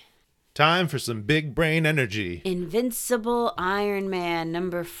 Time for some big brain energy. Invincible Iron Man,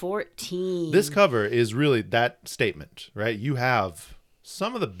 number 14. This cover is really that statement, right? You have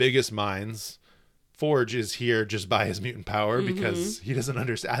some of the biggest minds. Forge is here just by his mutant power because he doesn't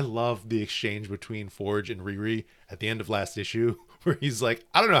understand. I love the exchange between Forge and Riri at the end of last issue where he's like,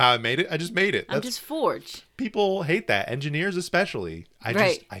 I don't know how I made it. I just made it. I'm just Forge. People hate that. Engineers especially.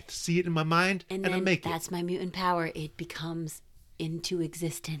 I see it in my mind and I make it. That's my mutant power. It becomes into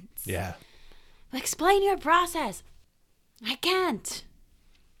existence. Yeah. Explain your process. I can't.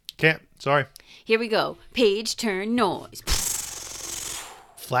 Can't. Sorry. Here we go. Page turn noise.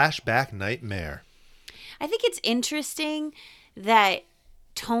 Flashback nightmare. I think it's interesting that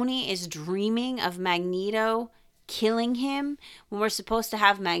Tony is dreaming of Magneto killing him when we're supposed to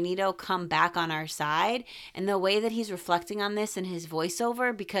have Magneto come back on our side. And the way that he's reflecting on this in his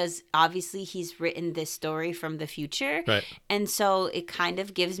voiceover, because obviously he's written this story from the future. Right. And so it kind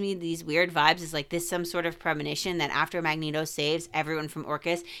of gives me these weird vibes. It's like this some sort of premonition that after Magneto saves everyone from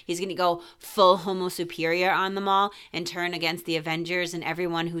Orcus, he's going to go full Homo Superior on them all and turn against the Avengers and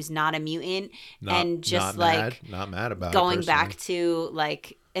everyone who's not a mutant. Not mad about going it back to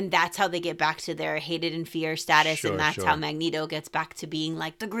like, and that's how they get back to their hated and fear status. Sure, and that's how Magneto gets back to being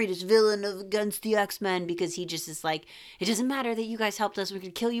like the greatest villain against the X-Men, because he just is like, it doesn't matter that you guys helped us. We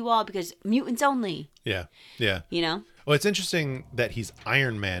could kill you all because mutants only. Yeah. Yeah. You know? Well, it's interesting that he's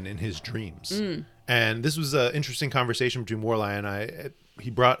Iron Man in his dreams. And this was an interesting conversation between Warline and I.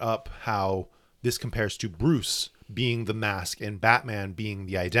 He brought up how this compares to Bruce being the mask and Batman being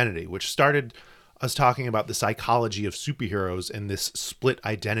the identity, which started us talking about the psychology of superheroes and this split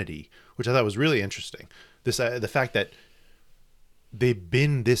identity, which I thought was really interesting. This the fact that they've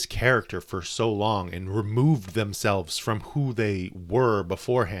been this character for so long and removed themselves from who they were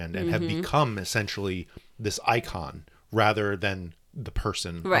beforehand and have become essentially this icon rather than the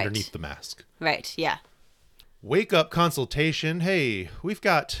person underneath the mask. Right, yeah. Wake up consultation. Hey, we've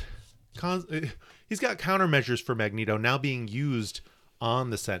got he's got countermeasures for Magneto now being used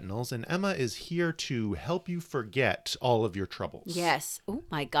on the Sentinels, and Emma is here to help you forget all of your troubles. Yes. Oh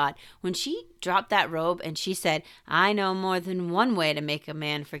my God. When she dropped that robe and she said, I know more than one way to make a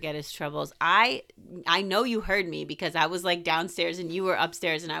man forget his troubles. I know you heard me because I was like downstairs and you were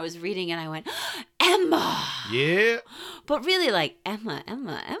upstairs and I was reading and I went, Emma. Yeah. But really like, Emma.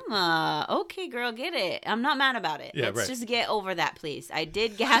 Okay, girl, get it. I'm not mad about it. Yeah, Let's just get over that, please. I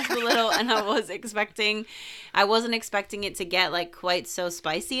did gasp a little and I wasn't expecting it to get like quite so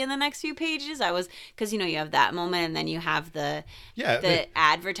spicy in the next few pages. Because you have that moment and then you have the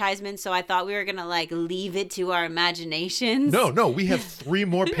advertisement. So I thought we were gonna like leave it to our imaginations. No, we have 3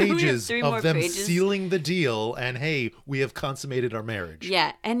 more pages of them sealing the deal, and hey, we have consummated our marriage.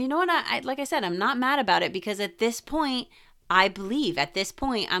 Yeah, and you know what? I like I said, I'm not mad about it because at this point, I'm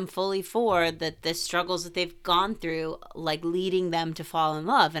fully for the struggles that they've gone through, like leading them to fall in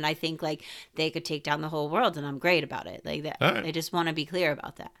love, and I think like they could take down the whole world, and I'm great about it. Like that, right. I just want to be clear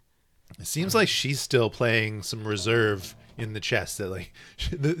about that. It seems like she's still playing some reserve in the chest, that like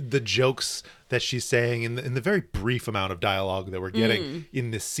the jokes that she's saying in the very brief amount of dialogue that we're getting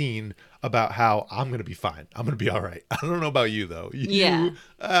in this scene about how I'm going to be fine. I'm going to be all right. I don't know about you though. Well,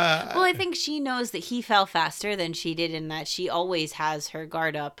 I think she knows that he fell faster than she did in that she always has her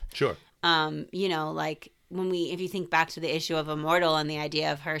guard up. Sure. Like if you think back to the issue of Immortal and the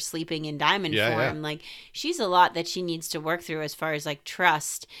idea of her sleeping in diamond form, like she's a lot that she needs to work through as far as like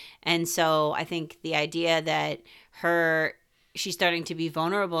trust. And so I think the idea that she's starting to be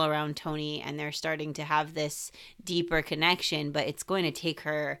vulnerable around Tony and they're starting to have this deeper connection, but it's going to take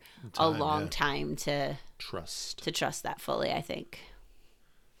her a long time to trust that fully, I think.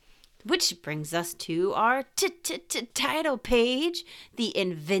 Which brings us to our title page, The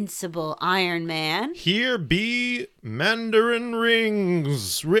Invincible Iron Man. Here be Mandarin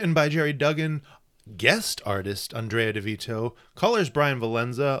Rings, written by Jerry Duggan, guest artist Andrea DeVito, colors Brian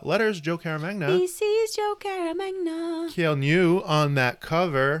Valenza, letters Joe Caramagna. VC's Joe Caramagna. Kiel New on that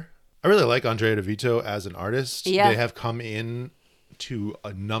cover. I really like Andrea DeVito as an artist. Yeah. They have come in to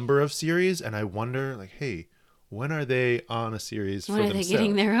a number of series, and I wonder, like, hey, when are they on a series for themselves? When are they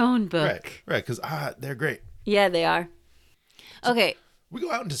getting their own book? Right, because they're great. Yeah, they are. Okay. We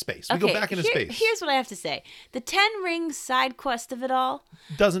go out into space. We go back into space. Here's what I have to say. The 10 Rings side quest of it all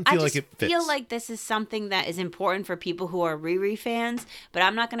doesn't feel like it fits. I feel like this is something that is important for people who are Riri fans, but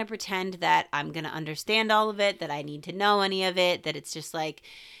I'm not going to pretend that I'm going to understand all of it, that I need to know any of it, that it's just like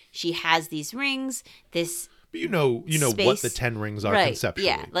she has these rings, this But you know what the 10 rings are conceptually,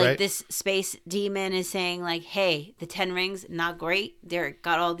 yeah, like right? this space demon is saying like, hey, the 10 rings, not great. They're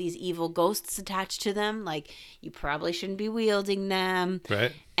got all these evil ghosts attached to them. Like, you probably shouldn't be wielding them.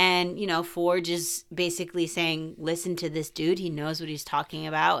 Right. And, Forge is basically saying, listen to this dude. He knows what he's talking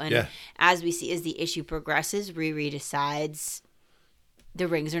about. And as we see, as the issue progresses, Riri decides the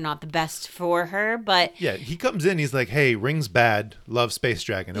rings are not the best for her, but... Yeah, he comes in, he's like, hey, rings bad, love Space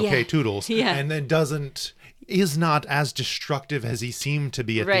Dragon, okay, toodles. Yeah. And then is not as destructive as he seemed to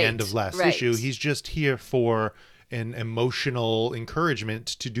be at the end of last issue. He's just here for an emotional encouragement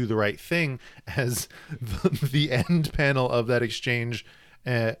to do the right thing. As the end panel of that exchange,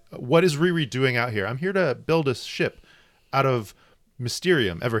 what is Riri doing out here? I'm here to build a ship out of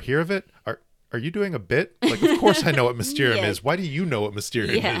Mysterium. Ever hear of it? Are you doing a bit? Like, of course I know what Mysterium is. Why do you know what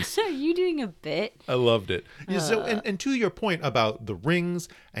Mysterium is? Are you doing a bit? I loved it. Yeah, so, and to your point about the rings,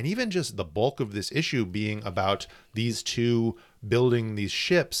 and even just the bulk of this issue being about these two building these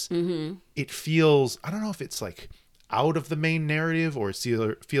ships, it feels, I don't know if it's like out of the main narrative, or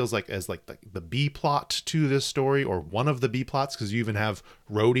it feels like as like the B plot to this story, or one of the B plots, because you even have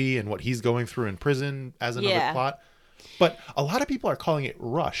Rhodey and what he's going through in prison as another plot. But a lot of people are calling it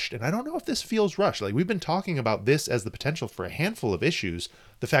rushed, and I don't know if this feels rushed. Like, we've been talking about this as the potential for a handful of issues.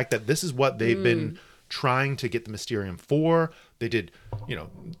 The fact that this is what they've been trying to get the Mysterium for. They did,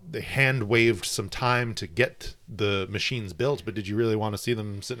 they hand-waved some time to get the machines built, but did you really want to see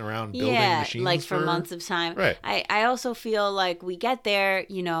them sitting around building machines? Like for months of time. Right. I also feel like we get there,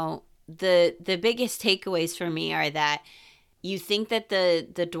 the biggest takeaways for me are that you think that the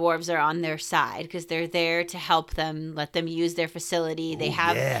dwarves are on their side because they're there to help them, let them use their facility. They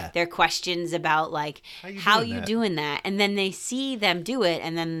have their questions about, like, how you doing that? And then they see them do it,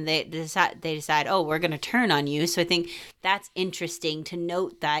 and then they decide, oh, we're going to turn on you. So I think that's interesting to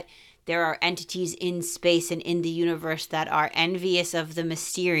note that there are entities in space and in the universe that are envious of the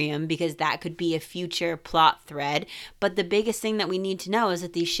Mysterium, because that could be a future plot thread. But the biggest thing that we need to know is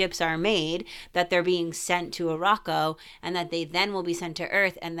that these ships are made, that they're being sent to Araco, and that they then will be sent to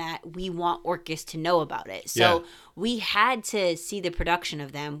Earth, and that we want Orcus to know about it. So we had to see the production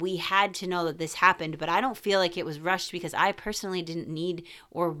of them. We had to know that this happened, but I don't feel like it was rushed, because I personally didn't need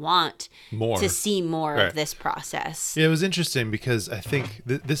or want to see more of this process. Yeah, it was interesting because I think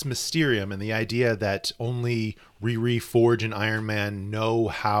this Mysterium and the idea that only Riri, Forge, and Iron Man know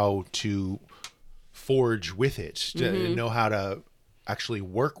how to forge with it, to know how to actually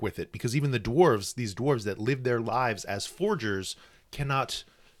work with it, because even these dwarves that live their lives as forgers cannot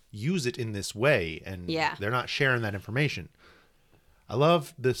use it in this way, and they're not sharing that information. I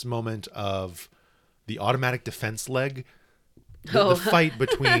love this moment of the automatic defense leg, the fight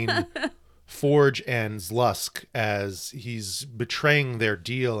between Forge and Zlusk as he's betraying their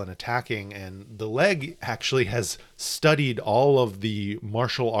deal and attacking, and the leg actually has studied all of the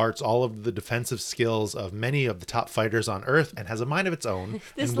martial arts, all of the defensive skills of many of the top fighters on Earth, and has a mind of its own.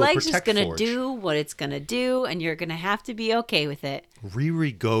 This leg's just gonna do what it's gonna do, and you're gonna have to be okay with it.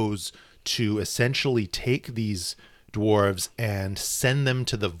 Riri goes to essentially take these dwarves and send them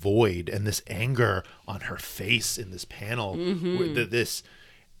to the void, and this anger on her face in this panel,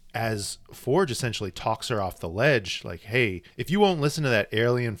 as Forge essentially talks her off the ledge, like, hey, if you won't listen to that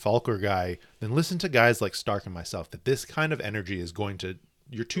alien Falker guy, then listen to guys like Stark and myself, that this kind of energy is going to,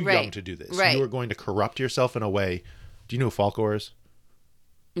 you're too young to do this. You are going to corrupt yourself in a way. Do you know who Falkor is?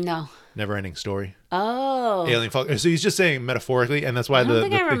 No. Never ending story. Oh. Alien Falkor. So he's just saying metaphorically, and that's why I don't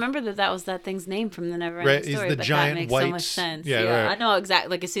think I remember that was that thing's name from the Never Ending Story. He's the giant that makes white. So much sense. Yeah. I know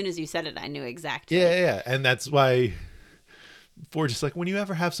exactly. Like, as soon as you said it, I knew exactly. Yeah. And that's why Forge is like, when you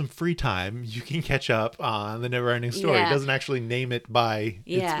ever have some free time, you can catch up on the Never Ending Story. It doesn't actually name it by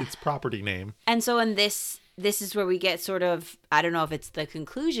its property name. And so in this is where we get sort of, I don't know if it's the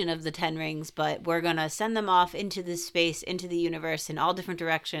conclusion of the 10 rings, but we're going to send them off into the space, into the universe in all different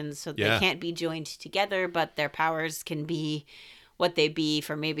directions, so they can't be joined together, but their powers can be what they be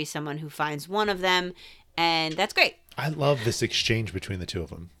for maybe someone who finds one of them. And that's great. I love this exchange between the two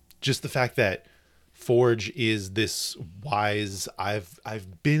of them. Just the fact that Forge is this wise,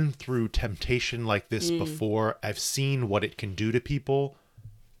 I've been through temptation like this before. I've seen what it can do to people.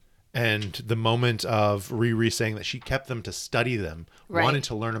 And the moment of Riri saying that she kept them to study them, wanted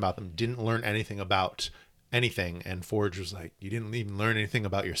to learn about them, didn't learn anything about anything. And Forge was like, you didn't even learn anything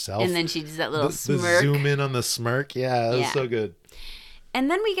about yourself. And then she does that little smirk. The zoom in on the smirk. Yeah, that was so good.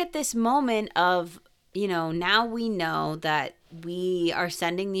 And then we get this moment of, now we know that we are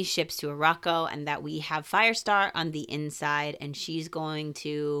sending these ships to Araco, and that we have Firestar on the inside, and she's going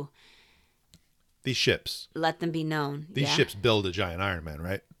to... These ships. Let them be known. These ships build a giant Iron Man,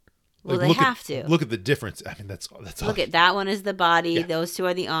 right? Well, Like, they have to. Look at the difference. I mean, that's all. Look at that one is the body. Yeah. Those two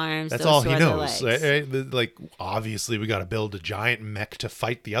are the arms. That's those all two he are the knows. legs. Right? Like, obviously, we got to build a giant mech to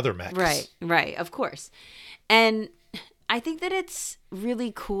fight the other mechs. Right, of course. And I think that it's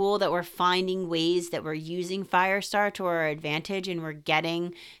really cool that we're finding ways that we're using Firestar to our advantage, and we're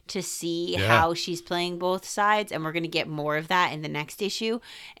getting to see how she's playing both sides, and we're going to get more of that in the next issue.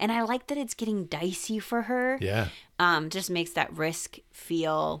 And I like that it's getting dicey for her. Yeah. Just makes that risk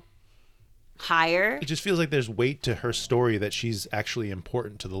feel higher. It just feels like there's weight to her story, that she's actually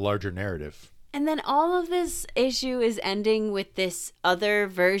important to the larger narrative. And then all of this issue is ending with this other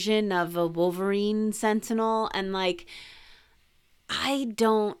version of a Wolverine Sentinel, and like, I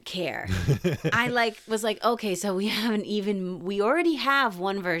don't care. I was like, okay, so we already have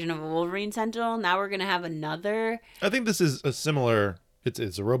one version of a Wolverine Sentinel. Now we're going to have another. I think this is a similar,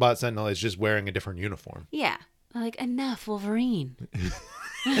 it's a robot Sentinel. It's just wearing a different uniform. Yeah. Like, enough Wolverine.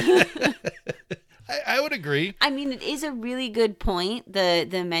 I would agree. I mean, it is a really good point.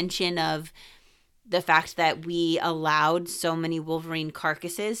 The mention of the fact that we allowed so many Wolverine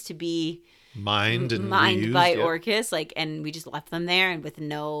carcasses to be mined by Orcus, and we just left them there and with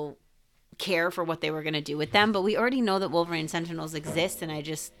no care for what they were going to do with them. But we already know that Wolverine Sentinels exist, and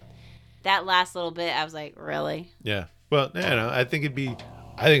that last little bit, I was like, really? Yeah. Well, I think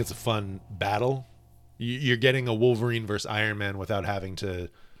it's a fun battle. You're getting a Wolverine versus Iron Man without having to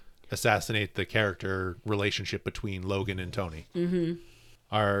assassinate the character relationship between Logan and Tony. Mm-hmm.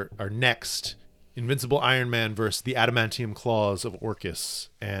 Our next, Invincible Iron Man versus the Adamantium Claws of Orcus,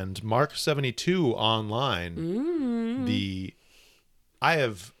 and Mark 72 online. I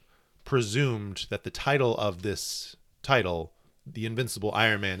have presumed that the title of this title, The Invincible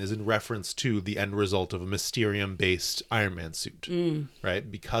Iron Man, is in reference to the end result of a Mysterium-based Iron Man suit,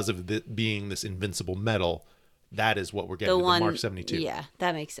 right? Because of being this invincible metal, that is what we're getting with the Mark 72. Yeah,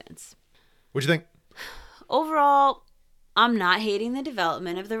 that makes sense. What'd you think? Overall, I'm not hating the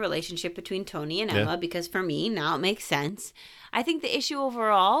development of the relationship between Tony and Emma, because for me, now it makes sense. I think the issue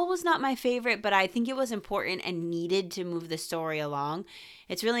overall was not my favorite, but I think it was important and needed to move the story along.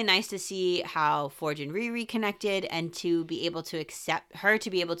 It's really nice to see how Forge and Riri connected, and to be able to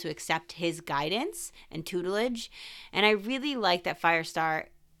accept his guidance and tutelage. And I really like that Firestar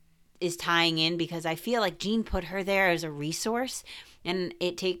is tying in, because I feel like Jean put her there as a resource, and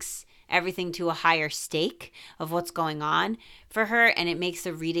it takes everything to a higher stake of what's going on for her, and it makes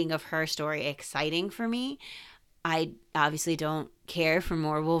the reading of her story exciting for me. I obviously don't care for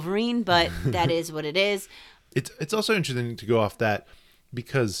more Wolverine, but that is what it is. It's also interesting to go off that,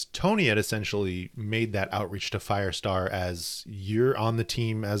 because Tony had essentially made that outreach to Firestar as, you're on the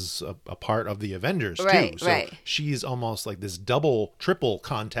team as a part of the Avengers too. So she's almost like this double, triple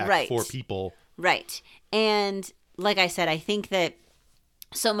contact for people. Right. And like I said, I think that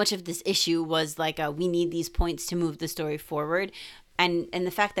so much of this issue was like, we need these points to move the story forward. And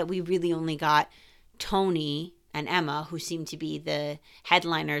the fact that we really only got Tony and Emma, who seem to be the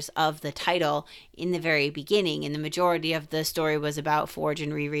headliners of the title in the very beginning, and the majority of the story was about Forge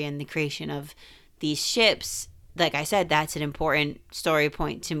and Riri and the creation of these ships. Like I said, that's an important story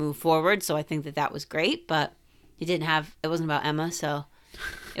point to move forward. So I think that was great, but it wasn't about Emma, so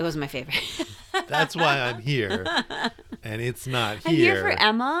it wasn't my favorite. That's why I'm here, and it's not here. I'm here for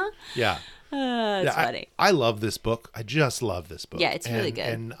Emma. Yeah. It's funny. I love this book. I just love this book. Yeah, it's really good.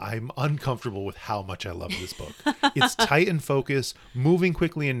 And I'm uncomfortable with how much I love this book. It's tight in focus, moving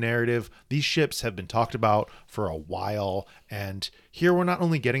quickly in narrative. These ships have been talked about for a while, and here we're not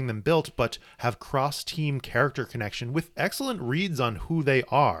only getting them built, but have cross-team character connection with excellent reads on who they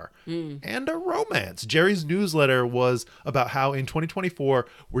are. And a romance. Jerry's newsletter was about how in 2024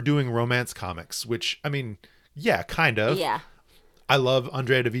 we're doing romance comics, which, I mean, yeah, kind of. Yeah. I love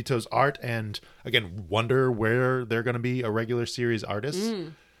Andrea DeVito's art, and again, wonder where they're going to be a regular series artist.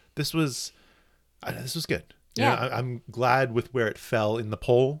 This was good. Yeah. I'm glad with where it fell in the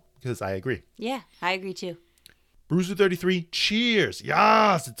poll, because I agree. Yeah, I agree too. Bruiser 33, cheers.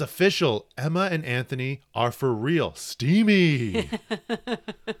 Yes, it's official. Emma and Anthony are for real. Steamy.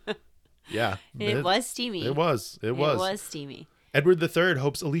 Yeah. It was steamy. It was. It was steamy. Edward III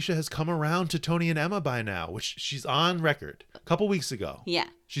hopes Alicia has come around to Tony and Emma by now, which she's on record a couple weeks ago. Yeah.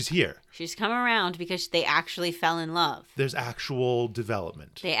 She's here. She's come around because they actually fell in love. There's actual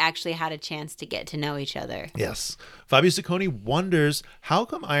development. They actually had a chance to get to know each other. Yes. Fabio Ciccone wonders how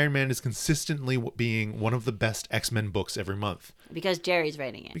come Iron Man is consistently being one of the best X-Men books every month. Because Jerry's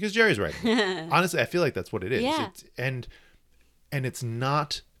writing it. Honestly, I feel like that's what it is. Yeah. And it's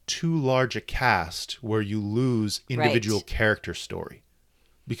not too large a cast where you lose individual character story,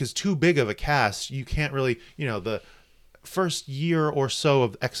 because too big of a cast, you can't really, first year or so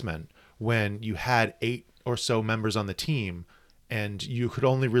of X-Men, when you had 8 or so members on the team, and you could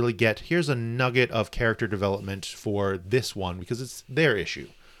only really get, here's a nugget of character development for this one because it's their issue.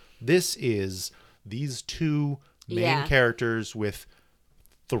 This is these 2 main characters with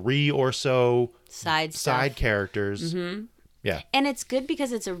 3 or so side characters. Mm-hmm. Yeah. And it's good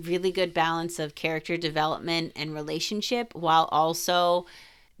because it's a really good balance of character development and relationship, while also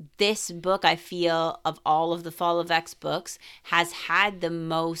this book, I feel, of all of the Fall of X books, has had the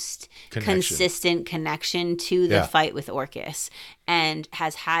most consistent connection to the fight with Orcus, and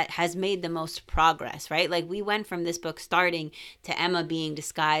has made the most progress, right? Like, we went from this book starting to Emma being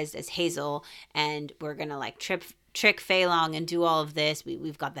disguised as Hazel, and we're gonna like trick Fei Long and do all of this.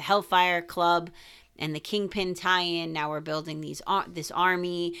 We've got the Hellfire Club and the Kingpin tie-in. Now we're building this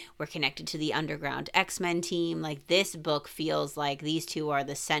army. We're connected to the underground X-Men team. Like, this book feels like these 2 are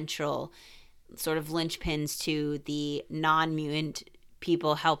the central sort of linchpins to the non-mutant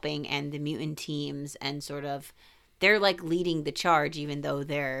people helping and the mutant teams, and sort of they're like leading the charge, even though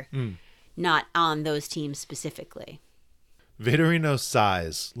they're not on those teams specifically. Vitorino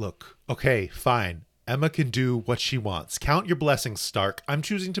sighs. Look, okay, fine. Emma can do what she wants. Count your blessings, Stark. I'm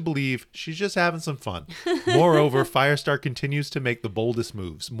choosing to believe she's just having some fun. Moreover, Firestar continues to make the boldest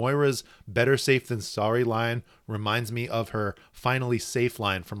moves. Moira's better safe than sorry line reminds me of her finally safe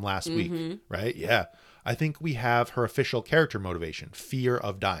line from last week, right? Yeah. I think we have her official character motivation, fear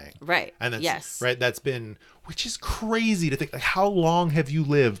of dying. Right. And that's, right, that's been, which is crazy to think, like, how long have you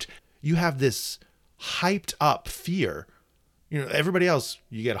lived? You have this hyped up fear. You know, everybody else,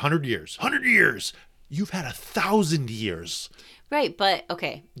 you get 100 years. 100 years! You've had 1,000 years. Right, but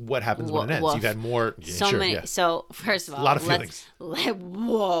okay. What happens when it ends? You've had more. Yeah, so many. Yeah. So first of all, a lot of feelings.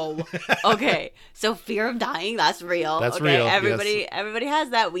 Whoa. Okay. So fear of dying, that's real. That's okay? real. Everybody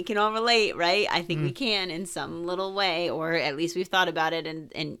has that. We can all relate, right? I think we can in some little way, or at least we've thought about it,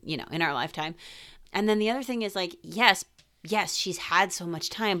 and in our lifetime. And then the other thing is, like, yes, she's had so much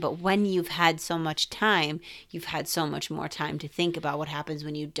time, but when you've had so much time, you've had so much more time to think about what happens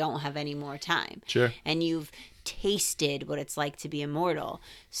when you don't have any more time. Sure. And you've tasted what it's like to be immortal.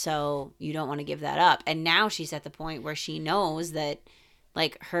 So you don't want to give that up. And now she's at the point where she knows that,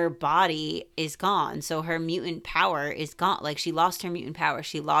 like, her body is gone. So her mutant power is gone. Like, she lost her mutant power.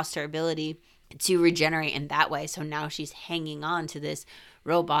 She lost her ability to regenerate in that way. So now she's hanging on to this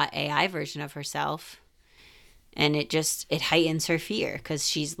robot AI version of herself. And it heightens her fear because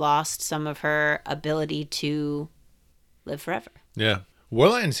she's lost some of her ability to live forever. Yeah.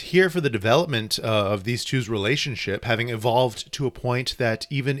 Warline's here for the development of these two's relationship, having evolved to a point that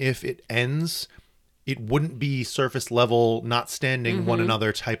even if it ends, it wouldn't be surface level, not standing one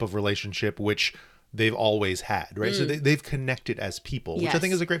another type of relationship, which they've always had, right? So they've connected as people, which I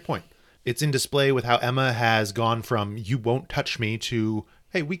think is a great point. It's in display with how Emma has gone from "you won't touch me" to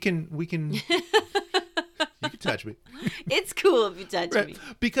 "hey, we can." You can touch me. It's cool if you touch me.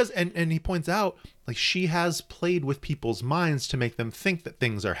 Because, and he points out, like, she has played with people's minds to make them think that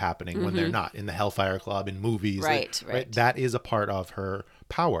things are happening when they're not, in the Hellfire Club, in movies. Right. That is a part of her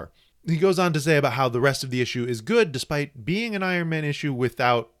power. He goes on to say about how the rest of the issue is good despite being an Iron Man issue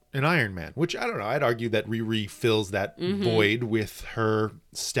without an Iron Man, which, I don't know, I'd argue that Riri fills that void with her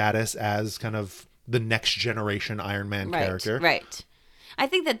status as kind of the next generation Iron Man character. Right. I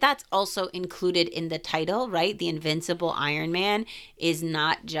think that that's also included in the title, right? The Invincible Iron Man is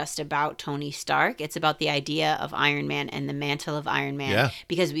not just about Tony Stark. It's about the idea of Iron Man and the mantle of Iron Man. Yeah.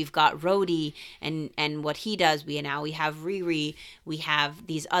 Because we've got Rhodey and what he does. We have Riri. We have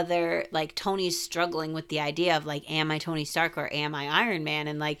these other, like, Tony's struggling with the idea of, like, am I Tony Stark or am I Iron Man?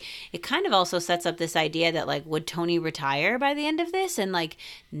 And, like, it kind of also sets up this idea that, like, would Tony retire by the end of this and, like,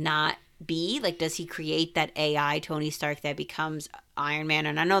 not be, like, does he create that AI Tony Stark that becomes Iron Man?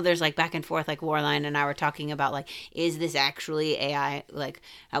 And I know there's, like, back and forth, like Warline and I were talking about, like, is this actually AI? Like,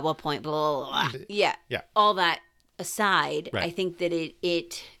 at what point? Blah, blah, blah. Yeah. All that aside, right. I think that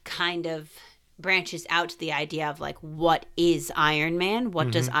it kind of branches out to the idea of, like, what is Iron Man?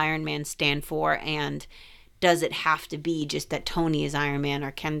 What does Iron Man stand for? And does it have to be just that Tony is Iron Man, or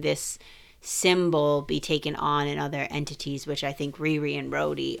can this symbol be taken on in other entities, which I think Riri and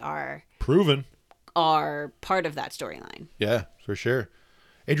Rhodey are part of that storyline. Yeah, for sure.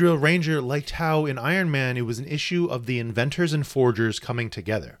 Adriel Ranger liked how in Iron Man it was an issue of the inventors and forgers coming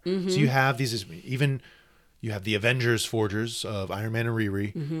together. So you have you have the Avengers forgers of Iron Man and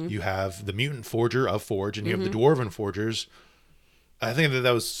Riri. You have the mutant forger of Forge, and you have the dwarven forgers. I think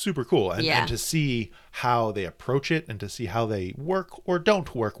that was super cool. And to see how they approach it and to see how they work or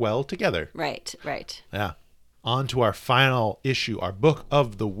don't work well together. Right. Yeah. On to our final issue, our book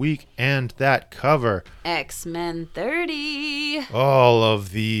of the week, and that cover. X-Men 30. All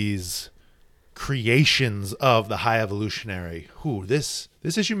of these creations of the High Evolutionary. Ooh, this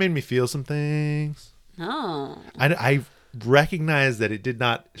issue made me feel some things. Oh. I recognize that it did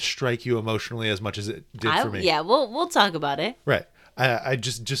not strike you emotionally as much as it did for me. Yeah, we'll talk about it. Right. I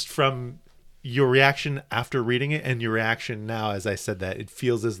just from your reaction after reading it and your reaction now as I said that, it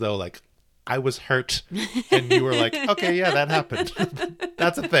feels as though like I was hurt and you were like, okay, yeah, that happened.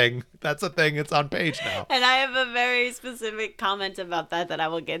 That's a thing. It's on page now. And I have a very specific comment about that I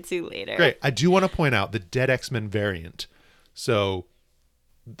will get to later. Great. I do want to point out the Dead X-Men variant. So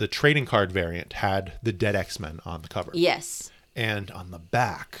the trading card variant had the Dead X-Men on the cover. Yes. And on the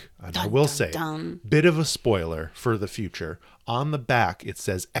back, and I Dun, will dun, say, dun. Bit of a spoiler for the future. On the back, it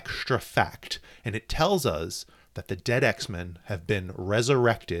says extra fact. And it tells us that the Dead X-Men have been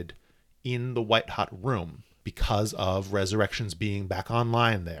resurrected in the White Hot Room because of Resurrections being back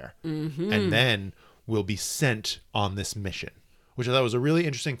online there. Mm-hmm. And then will be sent on this mission, which I thought was a really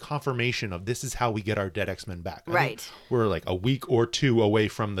interesting confirmation of this is how we get our Dead X-Men back. Right. We're like a week or two away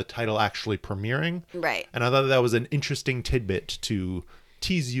from the title actually premiering. Right. And I thought that was an interesting tidbit to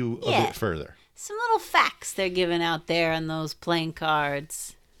tease you a bit further. Some little facts they're giving out there on those playing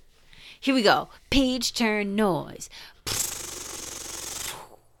cards. Here we go. Page turn noise.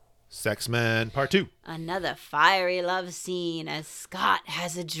 Sex-Men Part 2. Another fiery love scene as Scott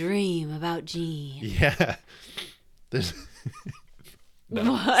has a dream about Jean. Yeah. There's...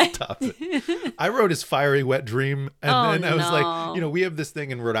 What? Stop it. I wrote his fiery wet dream, and then I was no. like, we have this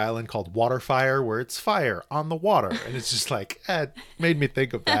thing in Rhode Island called water fire, where it's fire on the water, and it's just like, it made me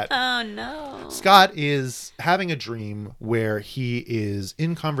think of that. Oh no. Scott is having a dream where he is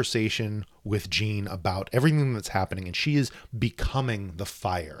in conversation with Jean about everything that's happening, and she is becoming the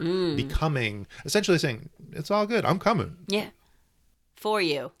fire, becoming essentially saying, "It's all good. I'm coming." Yeah. For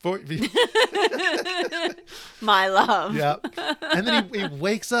you. For My love. yeah. And then he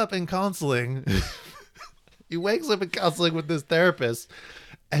wakes up in counseling. He wakes up in counseling with this therapist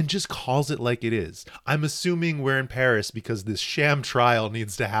and just calls it like it is. I'm assuming we're in Paris because this sham trial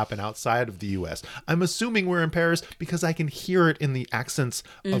needs to happen outside of the US. I'm assuming we're in Paris because I can hear it in the accents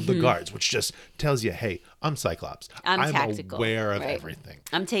of the guards, which just tells you, hey, I'm Cyclops. I'm tactical, aware of right. everything.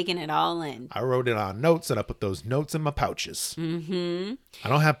 I'm taking it all in. I wrote it on notes and I put those notes in my pouches. Mm-hmm. I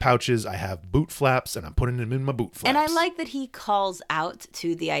don't have pouches. I have boot flaps and I'm putting them in my boot flaps. And I like that he calls out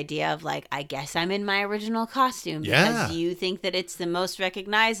to the idea of like, I guess I'm in my original costume because you think that it's the most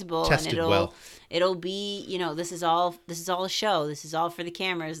recognizable. Tested and well. It'll be, this is all a show. This is all for the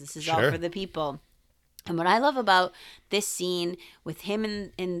cameras. This is all for the people. And what I love about this scene with him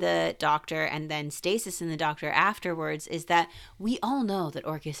in the doctor and then Stasis in the doctor afterwards is that we all know that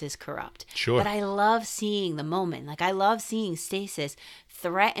Orcus is corrupt. Sure. But I love seeing the moment. Like, I love seeing Stasis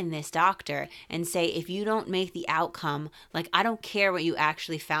threaten this doctor and say, if you don't make the outcome, like, I don't care what you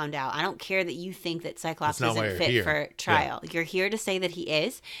actually found out. I don't care that you think that Cyclops isn't fit for trial. Yeah. You're here to say that he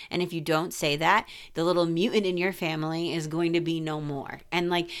is. And if you don't say that, the little mutant in your family is going to be no more. And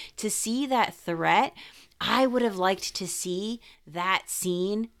like, to see that threat, I would have liked to see that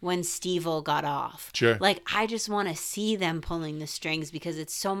scene when Steve-O got off. Sure. Like, I just want to see them pulling the strings because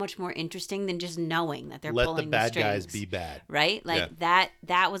it's so much more interesting than just knowing that they're pulling the strings. Let the bad guys be bad. Right? Like,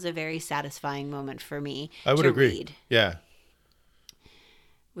 that was a very satisfying moment for me I would agree. Read. Yeah.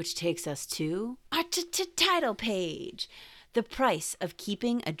 Which takes us to our title page. The price of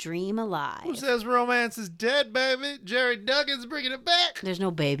keeping a dream alive. Who says romance is dead, baby? Jerry Duggan's bringing it back. There's no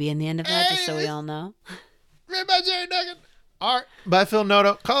baby in the end of that, just so we all know. Written by Jerry Duggan. Art by Phil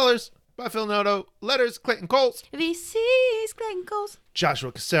Noto. Colors by Phil Noto. Letters, Clayton Coles. VC's Clayton Coles.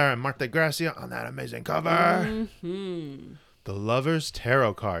 Joshua Cassara and Marta Gracia on that amazing cover. Mm-hmm. The Lover's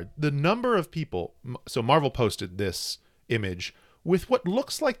Tarot card. The number of people. So Marvel posted this image with what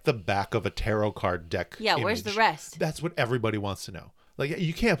looks like the back of a tarot card deck. Yeah, image. Where's the rest? That's what everybody wants to know. Like,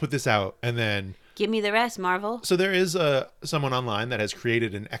 you can't put this out and then... Give me the rest, Marvel. So there is someone online that has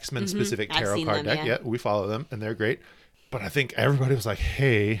created an X-Men specific tarot card deck. Yeah, we follow them and they're great. But I think everybody was like,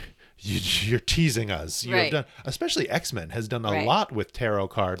 hey, you're teasing us. You have done, especially X-Men has done a lot with tarot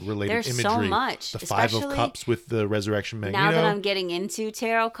card related There's imagery. So much. The Five of Cups with the Resurrection Magneto. Now that I'm getting into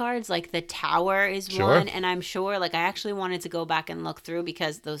tarot cards, like the Tower is one. And I'm sure, like, I actually wanted to go back and look through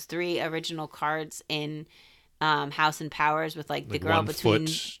because those 3 original cards in... House and Powers with like the girl between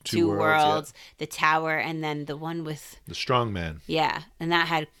two worlds, the Tower, and then the one with the Strong Man. Yeah, and that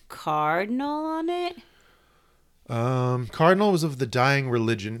had Cardinal on it. Cardinal was of the dying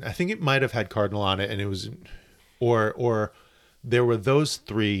religion. I think it might have had Cardinal on it, and it was, or there were those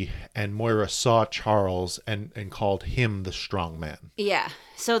three, and Moira saw Charles and called him the strong man. Yeah.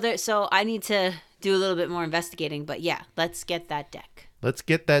 So I need to do a little bit more investigating, but yeah, let's get that deck. Let's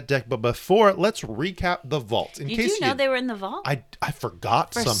get that deck, but before, let's recap the vault. Did you know they were in the vault? I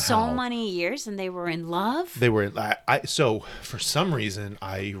forgot for somehow. so many years, and they were in love? They were. So for some reason,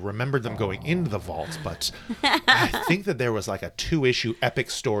 I remembered them going into the vault, but I think that there was like a 2-issue epic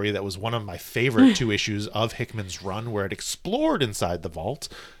story that was one of my favorite 2 issues of Hickman's run, where it explored inside the vault.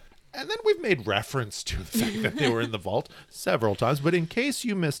 And then we've made reference to the fact that they were in the vault several times. But in case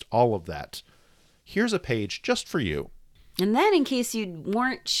you missed all of that, here's a page just for you. And then, in case you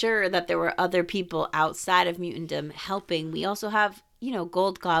weren't sure that there were other people outside of Mutantdom helping, we also have,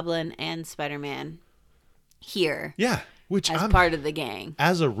 Gold Goblin and Spider-Man here. Yeah, which as I'm part of the gang.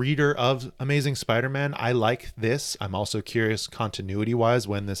 As a reader of Amazing Spider-Man, I like this. I'm also curious continuity-wise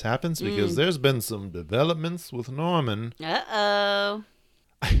when this happens, because there's been some developments with Norman. Uh-oh.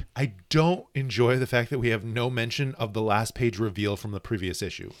 I don't enjoy the fact that we have no mention of the last page reveal from the previous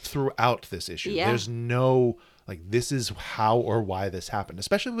issue throughout this issue. Yeah. There's no, this is how or why this happened,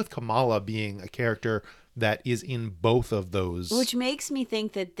 especially with Kamala being a character that is in both of those. Which makes me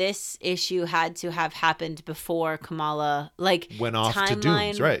think that this issue had to have happened before Kamala, went off to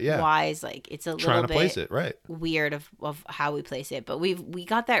Dooms, right? Yeah. Wise, it's a trying little to bit place it, right? Weird of how we place it. But we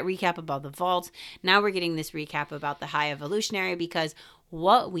got that recap about the vault. Now we're getting this recap about the High Evolutionary, because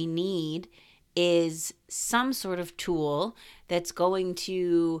what we need is some sort of tool that's going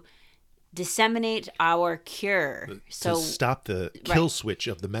to disseminate our cure. To stop the kill switch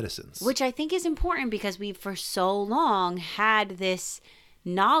of the medicines. Which I think is important, because we've for so long had this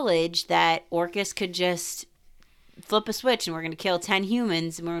knowledge that Orcus could just flip a switch and we're going to kill 10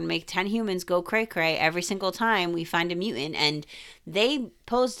 humans and we're going to make 10 humans go cray-cray every single time we find a mutant. And they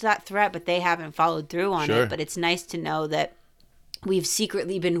posed that threat, but they haven't followed through on it. But it's nice to know that we've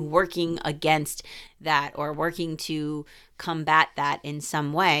secretly been working against that, or working to combat that in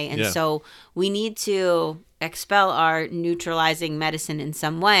some way. And so we need to expel our neutralizing medicine in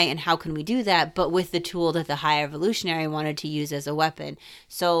some way. And how can we do that? But with the tool that the High Evolutionary wanted to use as a weapon.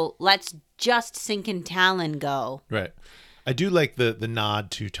 So let's just Sink and Talon go. Right. I do like the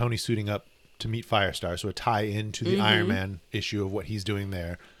nod to Tony suiting up to meet Firestar, so a tie into the Iron Man issue of what he's doing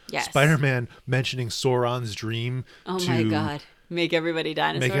there. Yes. Spider-Man mentioning Sauron's dream my God. Make everybody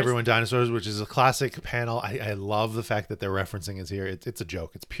dinosaurs. Make everyone dinosaurs, which is a classic panel. I love the fact that they're referencing it here. It's a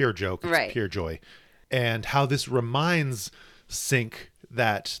joke. It's pure joke. It's pure joy. And how this reminds Sink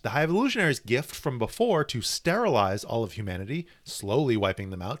that the High Evolutionary's gift from before to sterilize all of humanity, slowly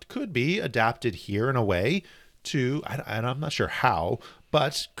wiping them out, could be adapted here in a way to, and I'm not sure how,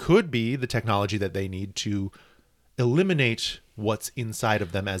 but could be the technology that they need to eliminate what's inside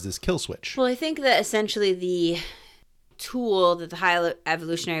of them as this kill switch. Well, I think that essentially the tool that the High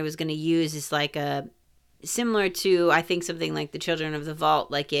Evolutionary was going to use is similar to, I think, something like the Children of the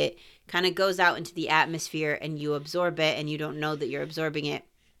Vault. It kind of goes out into the atmosphere and you absorb it and you don't know that you're absorbing it.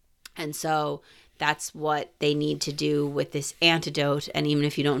 And so that's what they need to do with this antidote. And even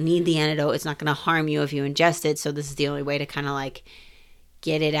if you don't need the antidote, it's not going to harm you if you ingest it. So this is the only way to kind of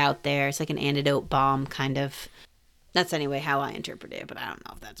get it out there. It's like an antidote bomb kind of. That's anyway how I interpret it, but I don't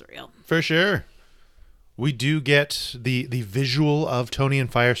know if that's real. For sure. We do get the visual of Tony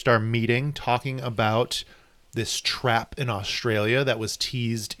and Firestar meeting, talking about this trap in Australia that was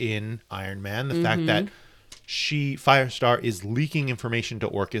teased in Iron Man. The fact that Firestar is leaking information to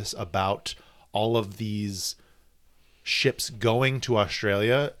Orcus about all of these ships going to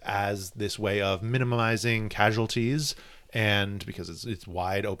Australia as this way of minimizing casualties. And because it's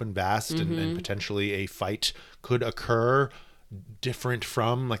wide open, vast, and potentially a fight could occur different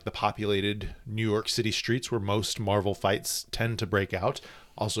from the populated New York City streets where most Marvel fights tend to break out.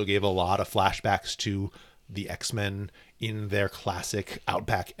 Also gave a lot of flashbacks to the X-Men in their classic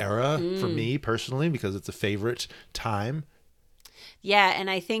Outback era for me personally, because it's a favorite time. Yeah, and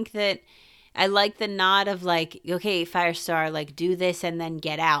I think that I like the nod of okay, Firestar, do this and then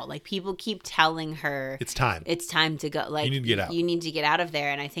get out. People keep telling her it's time to go. You need to get out. You need to get out of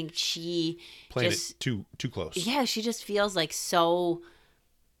there. And I think she playing it too close. Yeah, she just feels so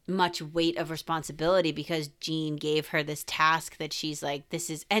much weight of responsibility, because Jean gave her this task that she's this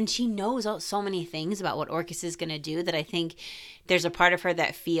is, and she knows so many things about what Orcus is going to do, that I think there's a part of her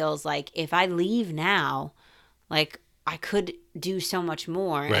that feels if I leave now, I could do so much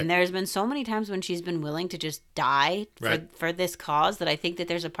more. Right. And there's been so many times when she's been willing to just die Right. for this cause that I think that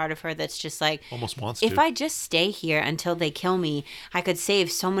there's a part of her that's just like, Almost wants if to. I just stay here until they kill me, I could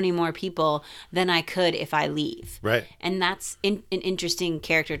save so many more people than I could if I leave. Right. And that's an interesting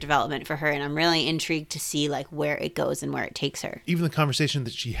character development for her. And I'm really intrigued to see like where it goes and where it takes her. Even the conversation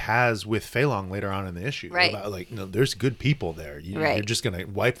that she has with Fei Long later on in the issue. Right. About like, no, there's good people there. Right. You're just going to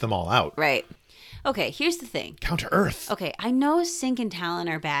wipe them all out. Right. Okay, here's the thing. Counter Earth. Okay, I know Sync and Talon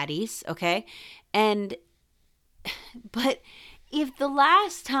are baddies, okay? But if the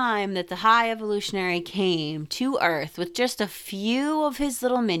last time that the High Evolutionary came to Earth with just a few of his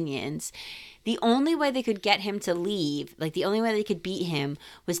little minions, the only way they could get him to leave, like the only way they could beat him,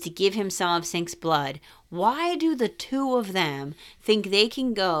 was to give him some of Sync's blood, why do the two of them think they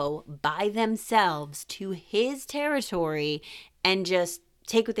can go by themselves to his territory and just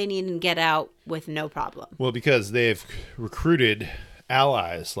take what they need and get out with no problem? Well, because they've recruited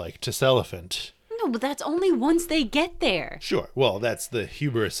allies like Tesselephant. No, but that's only once they get there. Sure. Well, that's the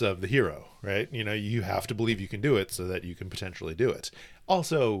hubris of the hero, right? You have to believe you can do it so that you can potentially do it.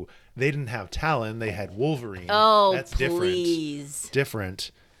 Also, they didn't have Talon. They had Wolverine. Oh, that's please. Different.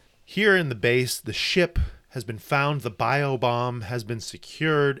 Here in the base, the ship has been found. The biobomb has been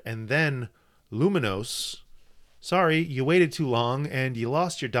secured. And then Luminos... Sorry, you waited too long and you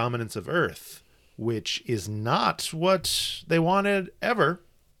lost your dominance of Earth, which is not what they wanted ever.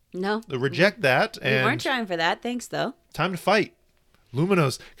 No. They reject that. We And weren't trying for that. Thanks, though. time to fight.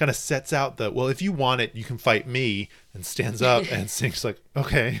 Luminos kind of sets out well, if you want it, you can fight me, and stands up and Sync's like,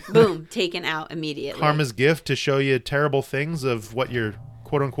 okay. Boom. Taken out immediately. Karma's gift to show you terrible things of what your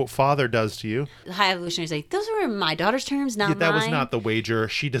quote-unquote father does to you. The High Evolutionary's like, those were my daughter's terms, not Yet that was mine. not the wager.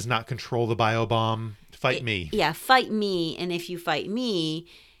 She does not control the biobomb. Fight me. Yeah, fight me. And if you fight me,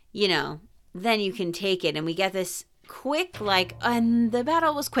 then you can take it. And we get this quick, and the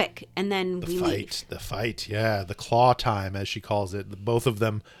battle was quick. And then we leave. The fight, yeah. The claw time, as she calls it. Both of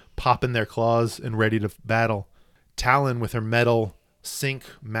them popping their claws and ready to battle. Talon with her metal, Sync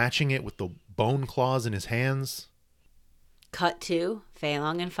matching it with the bone claws in his hands. Cut to Fei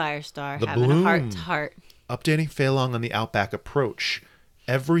Long and Firestar The having bloom. a heart-to-heart. Updating Fei Long on the Outback approach.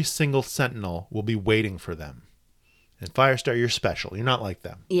 Every single Sentinel will be waiting for them. And Firestar, you're special. You're not like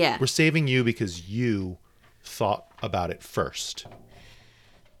them. Yeah. We're saving you because you thought about it first.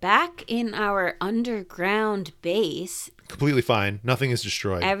 Back in our underground base, Completely fine. Nothing is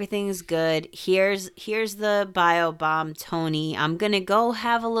destroyed. everything's good. Here's the biobomb, Tony. I'm going to go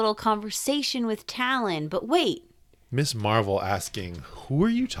have a little conversation with Talon. But wait. Miss Marvel asking, who are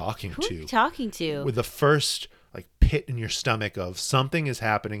you talking Who to? are you talking to? With the first pit in your stomach of something is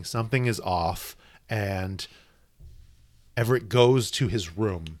happening, something is off, and Everett goes to his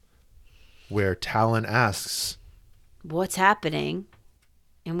room where Talon asks, What's happening?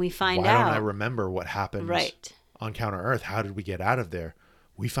 And we find why out. don't I remember what happened Right. on Counter Earth? How did we get out of there?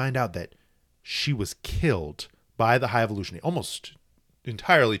 We find out that she was killed by the High Evolutionary almost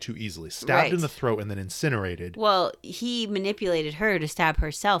entirely too easily. Stabbed in the throat and then incinerated. Well, he manipulated her to stab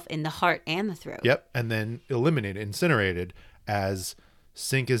herself in the heart and the throat. Yep. And then eliminated, incinerated, as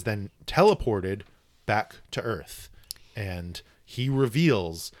Sync is then teleported back to Earth. And he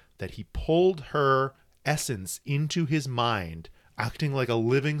reveals that he pulled her essence into his mind, acting like a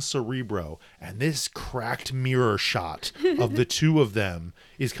living Cerebro. And this cracked mirror shot of the two of them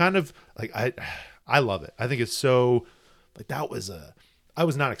is kind of like, I love it. I think it's so, I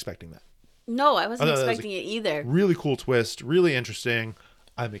was not expecting that. No, I wasn't that was expecting it either. Really cool twist, really interesting.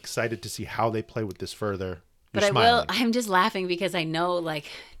 I'm excited to see how they play with this further. But You're smiling. I'm just laughing because I know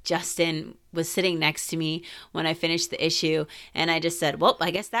Justin was sitting next to me when I finished the issue and I just said, well,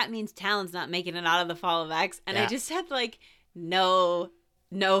 I guess that means Talon's not making it out of the Fall of X. And I just had no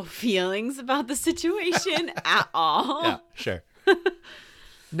feelings about the situation at all. Yeah, sure.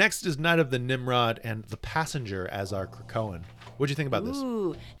 Next is Night of the Nimrod and The Passenger as our Krakoan. What'd you think about this?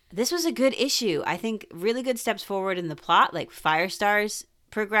 Ooh, this was a good issue. I think really good steps forward in the plot, like Firestar's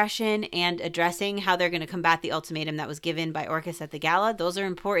progression and addressing how they're going to combat the ultimatum that was given by Orcus at the gala. Those are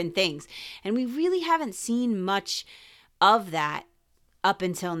important things. And we really haven't seen much of that up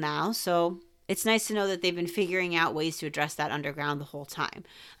until now. So it's nice to know that they've been figuring out ways to address that underground the whole time.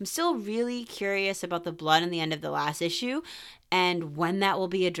 I'm still really curious about the blood in the end of the last issue and when that will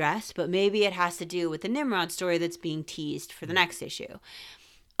be addressed, but maybe it has to do with the Nimrod story that's being teased for the next issue.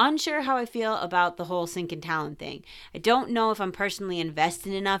 Unsure how I feel about the whole Sync and Talon thing. I don't know if I'm personally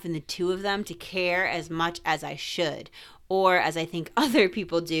invested enough in the two of them to care as much as I should, or as I think other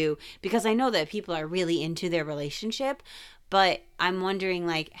people do, because I know that people are really into their relationship, but I'm wondering,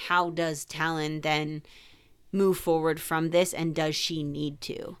 how does Talon then move forward from this, and does she need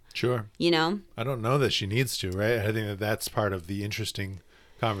to? Sure. You know? I don't know that she needs to, right? I think that that's part of the interesting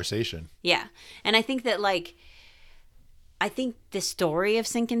conversation. Yeah. And I think that, like, I think the story of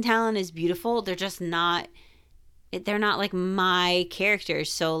Sink and Talon is beautiful. They're just not, they're not like my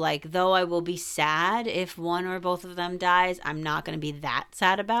characters. So, like, though I will be sad if one or both of them dies, I'm not going to be that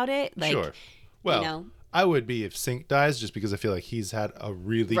sad about it. Like, Sure. Well, you know, I would be if Sink dies, just because I feel like he's had a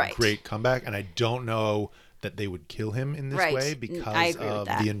really Right. great comeback, and I don't know that they would kill him in this Right. way I because agree with of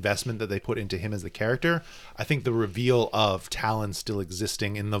that. the investment that they put into him as the character. I think the reveal of Talon still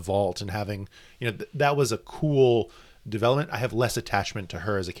existing in the vault and having, you know, that was a cool development. I have less attachment to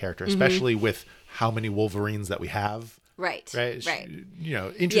her as a character, especially with how many Wolverines that we have. right. Right. Right. You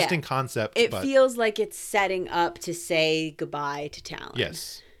know, interesting Yeah. concept. It but feels like it's setting up to say goodbye to Talon.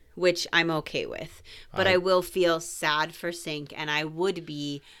 yes. Which I'm okay with. But I will feel sad for Sink, and I would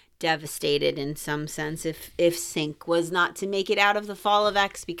be devastated in some sense if Sink was not to make it out of the Fall of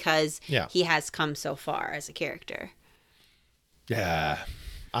X, because Yeah. he has come so far as a character. Yeah,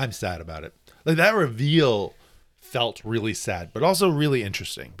 I'm sad about it. Like, that reveal felt really sad, but also really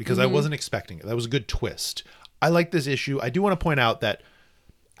interesting because I wasn't expecting it. That was a good twist. I like this issue. I do want to point out that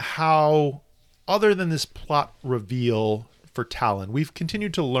how, other than this plot reveal for Talon, we've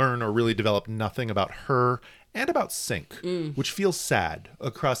continued to learn or really develop nothing about her and about Sink, which feels sad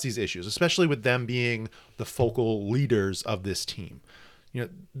across these issues, especially with them being the focal leaders of this team. You know,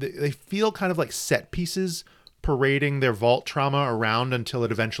 they feel kind of like set pieces parading their vault trauma around until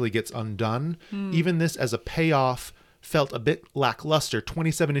it eventually gets undone. Even this as a payoff felt a bit lackluster.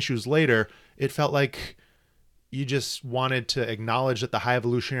 27 issues later, it felt like you just wanted to acknowledge that the High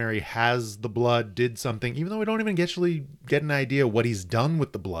Evolutionary has the blood, did something, even though we don't even actually get an idea what he's done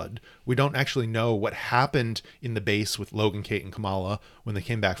with the blood. We don't actually know what happened in the base with Logan, Kate, and Kamala when they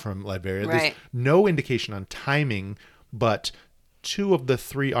came back from Ledberia. Right. There's no indication on timing, but 2 of the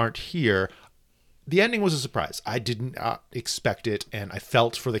 3 aren't here. The ending was a surprise. I didn't expect it, and I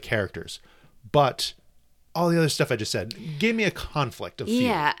felt for the characters. But all the other stuff I just said gave me a conflict of feeling.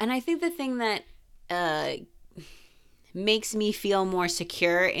 Yeah, and I think the thing that makes me feel more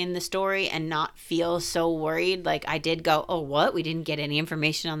secure in the story and not feel so worried. Like, I did go, oh, what? We didn't get any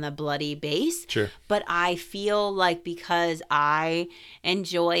information on the bloody base. Sure. But I feel like because I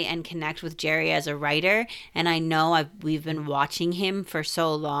enjoy and connect with Jerry as a writer, and I know we've been watching him for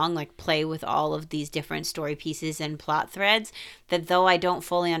so long, like, play with all of these different story pieces and plot threads, that though I don't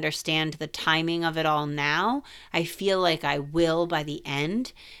fully understand the timing of it all now, I feel like I will by the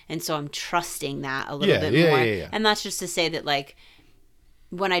end. And so I'm trusting that a little bit more. Yeah. And that's just to say that, like,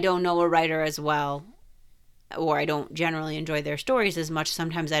 when I don't know a writer as well, or I don't generally enjoy their stories as much,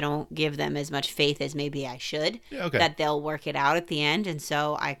 sometimes I don't give them as much faith as maybe I should, that they'll work it out at the end. And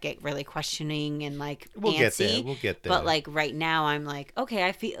so I get really questioning and, like, We'll antsy. We'll get there. But, like, right now I'm like, okay,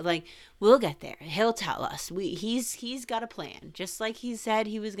 I feel like we'll get there. He'll tell us. He's got a plan. Just like he said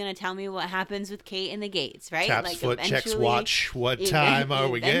he was going to tell me what happens with Kate and the gates, right? Taps like, foot, checks watch. What time are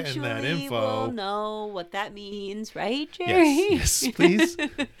we getting that eventually info? We'll know what that means, right, Jerry? Yes, please.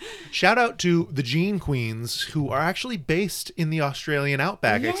 Shout out to the Gene Queens, who are actually based in the Australian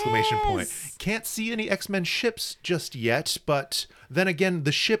outback! Exclamation point. Can't see any X-Men ships just yet, but then again,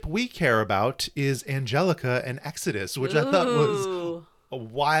 the ship we care about is Angelica and Exodus, which I thought was a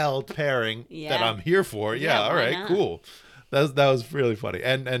wild pairing that I'm here for. Yeah, all right, cool. That was really funny,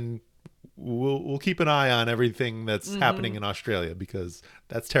 and we'll keep an eye on everything that's happening in Australia, because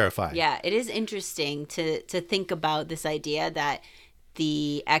that's terrifying. Yeah, it is interesting to think about this idea that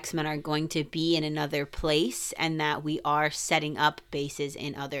the X-Men are going to be in another place and that we are setting up bases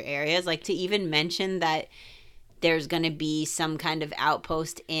in other areas. Like, to even mention that there's going to be some kind of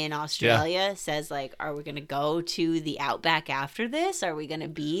outpost in Australia says, like, are we going to go to the outback after this? Are we going to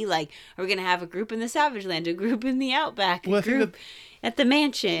be like, are we going to have a group in the Savage Land, a group in the outback, a group at the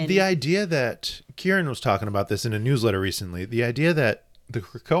mansion? The idea that Kieran was talking about this in a newsletter recently, the idea that the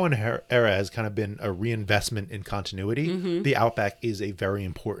Krakoan era has kind of been a reinvestment in continuity. The outback is a very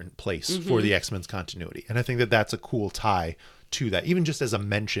important place for the X-Men's continuity. And I think that that's a cool tie to that. Even just as a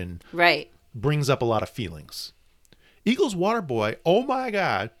mention, brings up a lot of feelings. Eagles Waterboy, oh my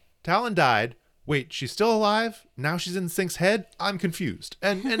God, Talon died. Wait, she's still alive? Now she's in Sync's head? I'm confused.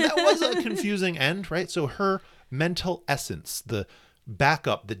 And that was a confusing end, right? So her mental essence, the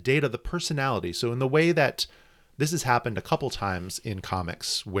backup, the data, the personality. So in the way that this has happened a couple times in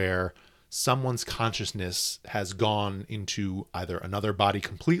comics, where someone's consciousness has gone into either another body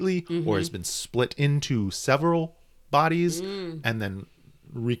completely or has been split into several bodies and then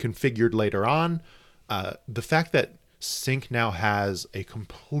reconfigured later on. The fact that Sync now has a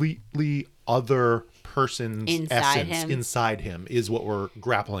completely other person's Inside essence him. inside him is what we're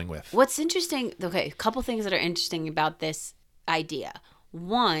grappling with. What's interesting, okay, a couple things that are interesting about this idea.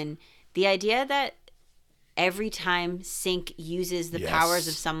 One, the idea that every time Sync uses the powers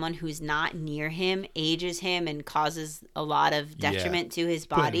of someone who's not near him, ages him and causes a lot of detriment to his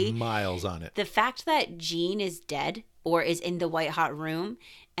body. Putting miles on it. The fact that Jean is dead or is in the white hot room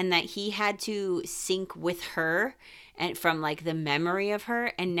and that he had to sync with her and from like the memory of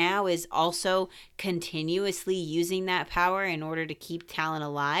her and now is also continuously using that power in order to keep Talon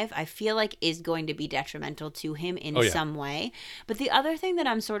alive, I feel like is going to be detrimental to him in some way. But the other thing that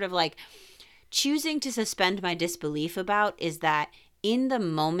I'm sort of like choosing to suspend my disbelief about is that in the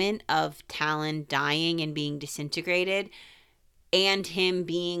moment of Talon dying and being disintegrated and him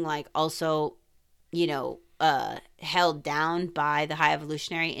being like also, you know, held down by the High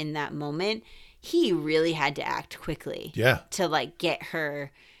Evolutionary in that moment, he really had to act quickly to like get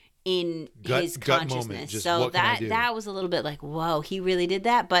her in his consciousness. So that was a little bit like, whoa, he really did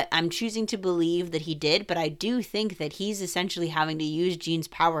that. But I'm choosing to believe that he did. But I do think that he's essentially having to use Jean's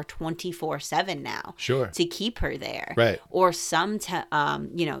power 24/7 now, to keep her there, right? Or some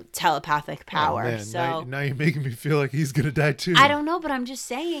telepathic power. Oh, man. So now you're making me feel like he's gonna die too. I don't know, but I'm just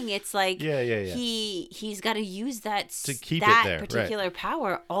saying it's like he's got to use that to keep that it there, particular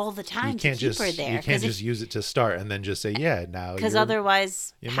power all the time to keep her there. You can't just use it to start and then just say now. Because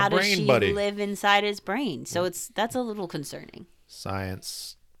otherwise, how does she buddy. live inside his brain? So that's a little concerning.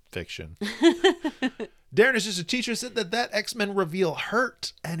 Science fiction. Darren is just a teacher, said that X-Men reveal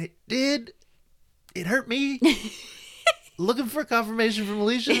hurt, and it did. It hurt me. Looking for confirmation from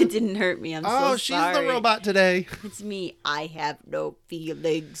Alicia. It didn't hurt me. I'm so sorry. Oh, she's the robot today. It's me. I have no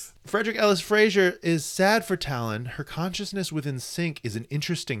feelings. Frederick Ellis Frazier is sad for Talon. Her consciousness within Sync is an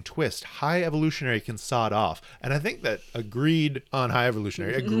interesting twist. High Evolutionary can sod off. And I think that agreed on High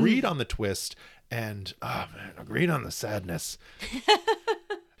Evolutionary, agreed on the twist, and agreed on the sadness.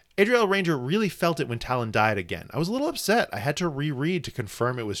 Adriel Ranger really felt it when Talon died again. I was a little upset. I had to reread to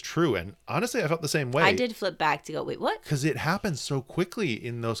confirm it was true. And honestly, I felt the same way. I did flip back to go, wait, what? Because it happened so quickly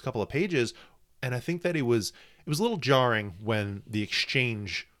in those couple of pages. And I think that it was a little jarring when the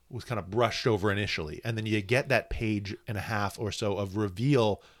exchange was kind of brushed over initially. And then you get that page and a half or so of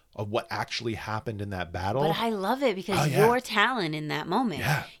reveal of what actually happened in that battle. But I love it because you're Talon in that moment.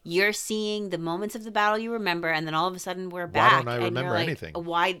 Yeah. You're seeing the moments of the battle you remember, and then all of a sudden we're back. Why don't I remember like, anything?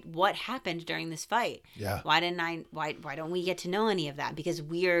 What happened during this fight? Yeah. Why don't we get to know any of that? Because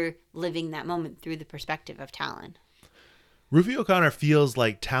we're living that moment through the perspective of Talon. Rufy O'Connor feels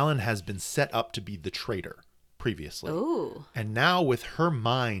like Talon has been set up to be the traitor previously. Ooh. And now with her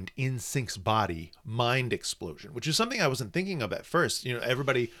mind in Sync's body, mind explosion, which is something I wasn't thinking of at first. You know,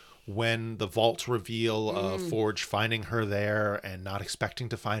 everybody, when the vaults reveal Forge finding her there and not expecting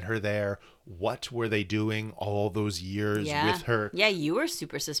to find her there, what were they doing all those years with her? Yeah, you were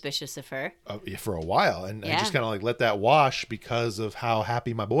super suspicious of her. For a while. And I just kind of like let that wash because of how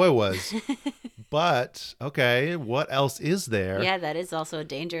happy my boy was. But, okay, what else is there? Yeah, that is also a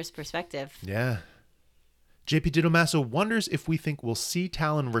dangerous perspective. Yeah. JP Didomasso wonders if we think we'll see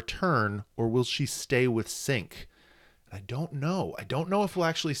Talon return or will she stay with Sync. I don't know. I don't know if we'll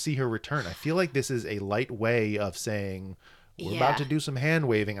actually see her return. I feel like this is a light way of saying we're about to do some hand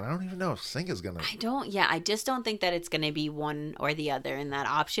waving, and I don't even know if Sync is going to. I just don't think that it's going to be one or the other in that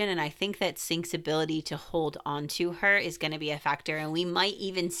option. And I think that Sync's ability to hold on to her is going to be a factor. And we might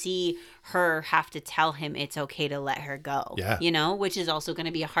even see her have to tell him it's okay to let her go. Yeah. You know, which is also going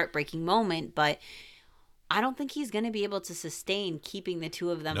to be a heartbreaking moment. But I don't think he's going to be able to sustain keeping the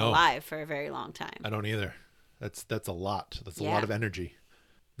two of them alive for a very long time. I don't either. That's a lot. That's a lot of energy.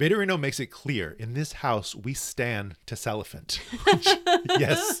 Vaderino makes it clear, in this house, we stand to Celephant.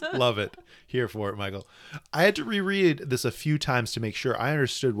 Yes, love it. Here for it, Michael. I had to reread this a few times to make sure I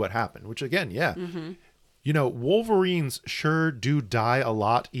understood what happened, which again, You know, Wolverines sure do die a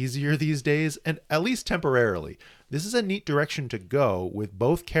lot easier these days, and at least temporarily. This is a neat direction to go with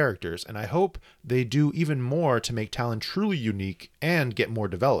both characters, and I hope they do even more to make Talon truly unique and get more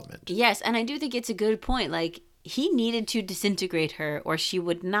development. Yes, and I do think it's a good point. Like, he needed to disintegrate her or she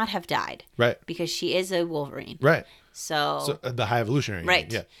would not have died. Right. Because she is a Wolverine. Right. So the High Evolutionary.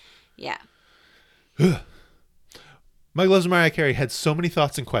 Right. Yeah. Yeah. Mike Loves Mariah Carey had so many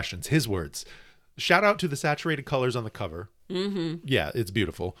thoughts and questions. His words. Shout out to the saturated colors on the cover. Mm-hmm. Yeah, it's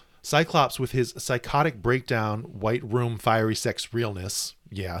beautiful. Cyclops with his psychotic breakdown, white room, fiery sex realness.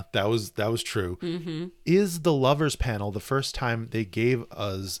 Yeah, that was true. Mm-hmm. Is the Lovers panel the first time they gave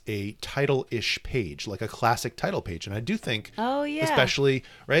us a title-ish page, like a classic title page? And I do think, especially,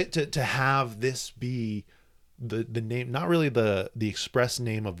 right, to have this be the name, not really the express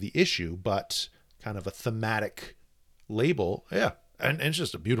name of the issue, but kind of a thematic label. Yeah. And it's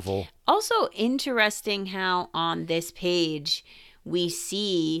just a beautiful. Also interesting how on this page we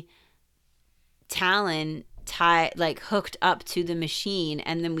see Talon hooked up to the machine,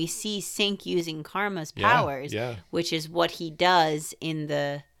 and then we see Sync using Karma's powers, which is what he does in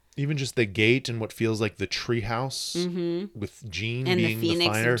the even just the gate and what feels like the treehouse with Jean and being the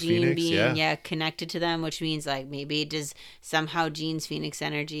Phoenix, fire Jean Phoenix, being connected to them, which means like maybe does somehow Jean's Phoenix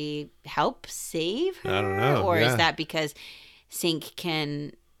energy help save her? I don't know, or is that because Sync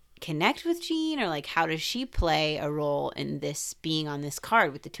can connect with Jean, or like how does she play a role in this being on this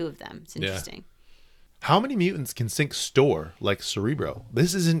card with the two of them? It's interesting. How many mutants can Sync store like Cerebro?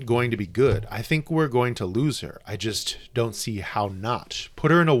 This isn't going to be good. I think we're going to lose her. I just don't see how not.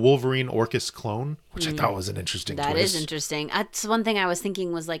 Put her in a Wolverine Orcus clone, which I thought was an interesting twist. That is interesting. That's one thing I was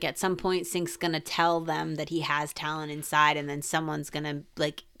thinking was like at some point Sync's going to tell them that he has Talon inside, and then someone's going to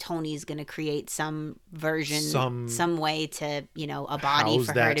like Tony's going to create some version, some way to, you know, a body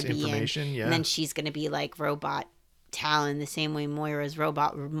for her to be in. Yeah. And then she's going to be like robot Talon the same way Moira's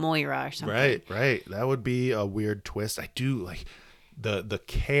robot Moira or something. Right. That would be a weird twist. I do like the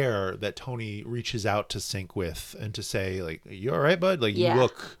care that Tony reaches out to Sync with and to say like, "You all right, bud? Like you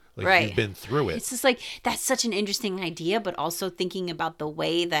look like you've been through it." It's just like that's such an interesting idea, but also thinking about the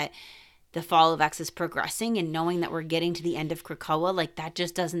way that the Fall of X is progressing and knowing that we're getting to the end of Krakoa, like that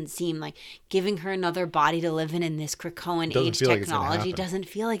just doesn't seem like giving her another body to live in this Krakoan age technology doesn't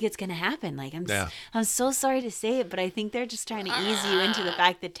feel like it's going to happen. Like I'm so sorry to say it, but I think they're just trying to ease you into the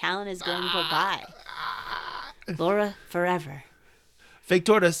fact that Talon is going bye-bye. Laura forever. Fake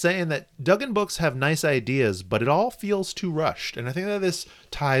Torta saying that Duggan books have nice ideas, but it all feels too rushed. And I think that this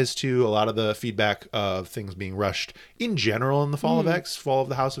ties to a lot of the feedback of things being rushed in general in the Fall of X, Fall of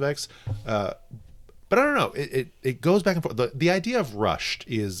the House of X. But I don't know. It goes back and forth. The idea of rushed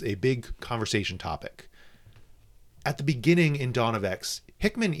is a big conversation topic. At the beginning in Dawn of X,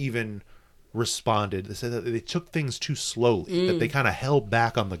 Hickman even responded. They said that they took things too slowly, that they kind of held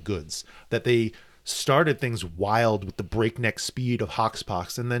back on the goods, that they started things wild with the breakneck speed of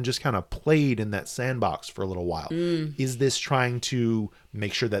Hoxpox and then just kind of played in that sandbox for a little while. Is this trying to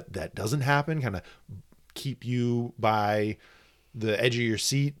make sure that that doesn't happen, kind of keep you by the edge of your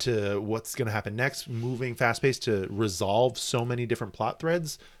seat to what's going to happen next, moving fast paced to resolve so many different plot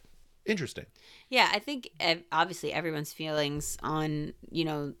threads? Interesting. Yeah, I think obviously everyone's feelings on, you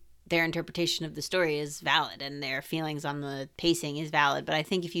know, their interpretation of the story is valid and their feelings on the pacing is valid. But I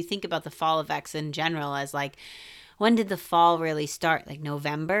think if you think about the Fall of X in general as like, when did the fall really start? Like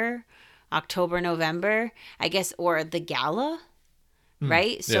November, October, November, I guess, or the gala,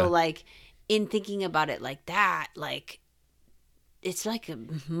 right? So like in thinking about it like that, like it's like a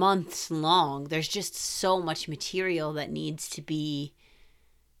months long. There's just so much material that needs to be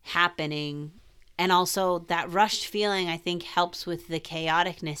happening. And also that rushed feeling, I think, helps with the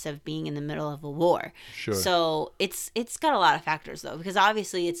chaoticness of being in the middle of a war. Sure. So it's got a lot of factors, though, because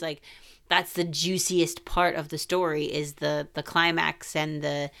obviously it's like that's the juiciest part of the story is the climax and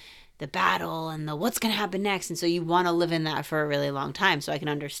the battle and the what's going to happen next. And so you want to live in that for a really long time. So I can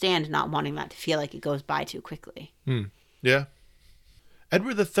understand not wanting that to feel like it goes by too quickly. Yeah.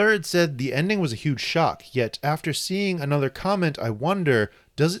 Edward III said the ending was a huge shock, yet after seeing another comment, I wonder,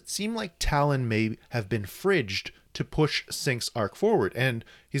 does it seem like Talon may have been fridged to push Sync's arc forward? And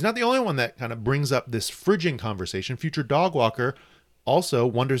he's not the only one that kind of brings up this fridging conversation. Future Dogwalker also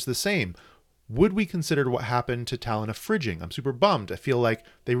wonders the same. Would we consider what happened to Talon a fridging? I'm super bummed. I feel like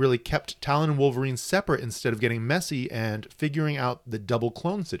they really kept Talon and Wolverine separate instead of getting messy and figuring out the double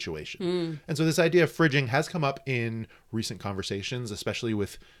clone situation. And so this idea of fridging has come up in recent conversations, especially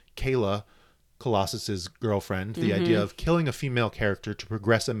with Kayla, Colossus's girlfriend, the idea of killing a female character to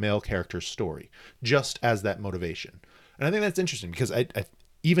progress a male character's story, just as that motivation. And I think that's interesting because I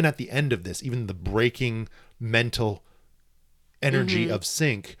even at the end of this, even the breaking mental energy of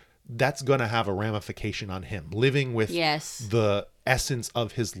Sync, that's going to have a ramification on him. Living with the essence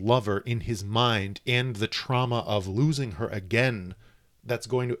of his lover in his mind and the trauma of losing her again, that's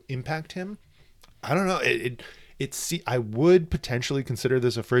going to impact him. I don't know. I would potentially consider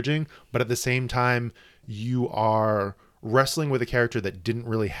this a fridging, but at the same time, you are wrestling with a character that didn't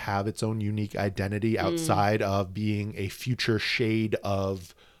really have its own unique identity outside of being a future shade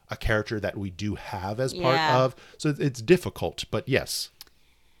of a character that we do have as part of. So it's difficult, but yes.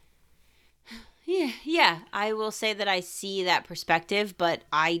 Yeah. I will say that I see that perspective, but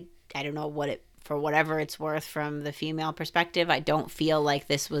I don't know for whatever it's worth from the female perspective, I don't feel like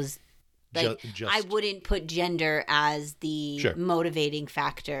this was Like, I wouldn't put gender as the motivating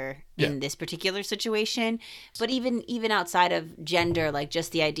factor in this particular situation. But even outside of gender, like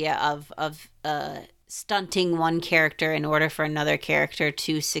just the idea of stunting one character in order for another character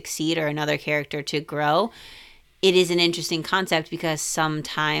to succeed or another character to grow, it is an interesting concept because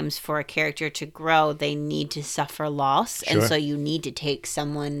sometimes for a character to grow, they need to suffer loss. And so you need to take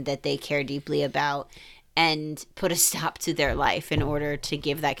someone that they care deeply about and put a stop to their life in order to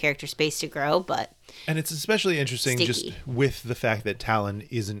give that character space to grow. And it's especially interesting just with the fact that Talon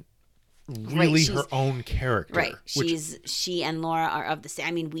isn't really her own character. Right. She and Laura are of the same.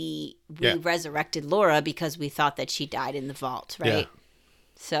 I mean, we resurrected Laura because we thought that she died in the vault, right? Yeah.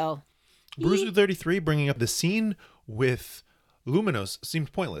 So Bruiser 33 bringing up the scene with Luminos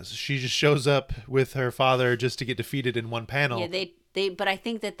seemed pointless. She just shows up with her father just to get defeated in one panel. Yeah, but I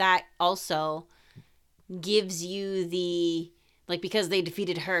think that also gives you the, like, because they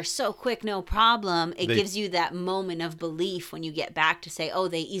defeated her so quick, no problem, gives you that moment of belief when you get back to say, oh,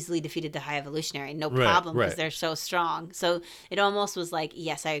 they easily defeated the High Evolutionary, no problem, because they're so strong. So it almost was like,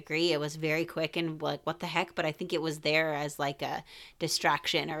 yes, I agree, it was very quick and like, what the heck, but I think it was there as like a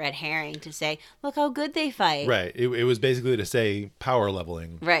distraction or red herring to say, look how good they fight. Right. It was basically to say power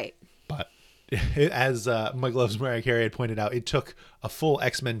leveling. Right. But as Mike Loves Mariah Carey had pointed out, it took a full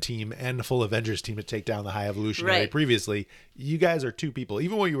X-Men team and a full Avengers team to take down the High Evolutionary previously. You guys are two people.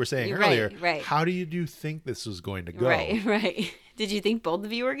 Even what you were saying earlier, how do you think this was going to go? Right. Did you think both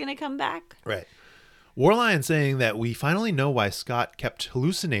of you were going to come back? Right. Warlion saying that we finally know why Scott kept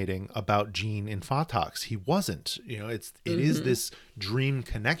hallucinating about Jean in Photox. He wasn't. You know, it is this dream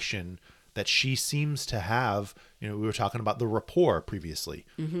connection that she seems to have. You know, we were talking about the rapport previously.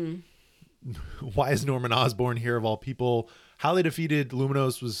 Mm-hmm. Why is Norman Osborn here of all people? How they defeated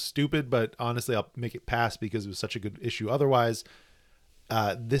Luminos was stupid, but honestly, I'll make it pass because it was such a good issue. Otherwise,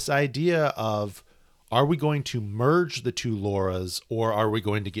 this idea of, are we going to merge the two Lauras or are we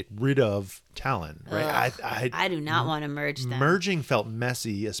going to get rid of Talon? Right? I do not want to merge them. Merging felt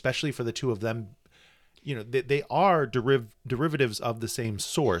messy, especially for the two of them. You know, they are derivatives of the same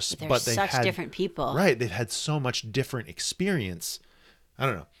source, but they've such different people. Right. They've had so much different experience. I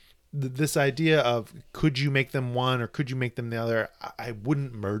don't know. This idea of, could you make them one or could you make them the other? I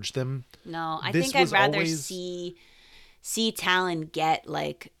wouldn't merge them. No, I think I'd rather see Talon get,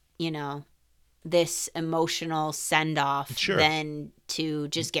 like, you know, this emotional send off than to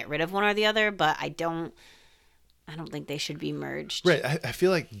just get rid of one or the other. But I don't think they should be merged. Right. I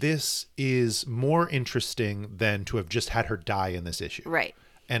feel like this is more interesting than to have just had her die in this issue. Right.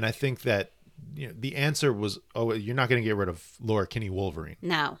 And I think that, you know, the answer was, oh, you're not going to get rid of Laura Kinney Wolverine.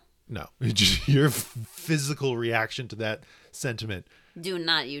 No. Just your physical reaction to that sentiment. Do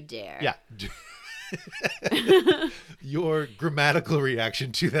not you dare. Yeah. Your grammatical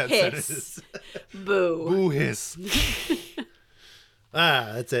reaction to that sentence. Boo. Boo hiss.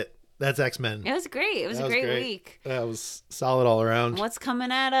 That's it. That's X-Men. It was great. It was a great week. That was solid all around. What's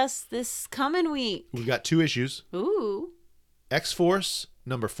coming at us this coming week? We got 2 issues. Ooh. X-Force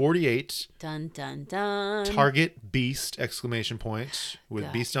number 48. Dun dun dun. Target Beast !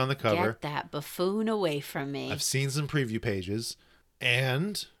 With Beast on the cover. Get that buffoon away from me. I've seen some preview pages.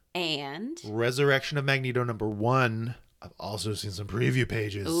 And Resurrection of Magneto number 1. I've also seen some preview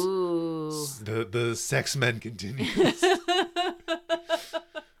pages. Ooh. The Sex Men continues.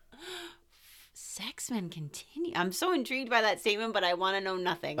 Sex Men continue. I'm so intrigued by that statement, but I want to know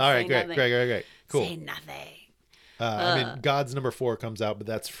nothing. All right, great. Cool. Say nothing. I mean, Gods number 4 comes out, but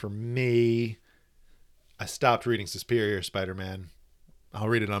that's for me. I stopped reading Superior Spider-Man. I'll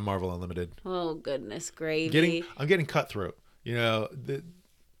read it on Marvel Unlimited. Oh, goodness gravy. I'm getting Cutthroat. You know,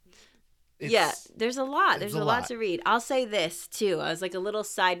 there's a lot. There's a lot to read. I'll say this, too. I was like a little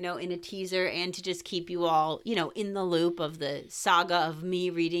side note in a teaser, and to just keep you all, you know, in the loop of the saga of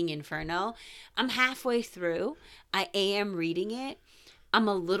me reading Inferno. I'm halfway through. I am reading it. I'm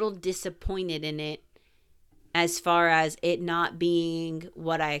a little disappointed in it, as far as it not being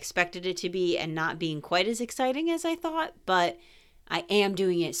what I expected it to be and not being quite as exciting as I thought, but I am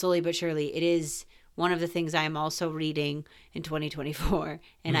doing it slowly but surely. It is one of the things I am also reading in 2024,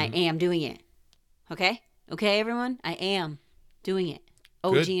 and I am doing it. Okay, everyone? I am doing it.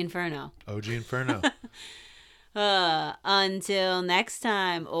 OG Inferno. OG Inferno. Until next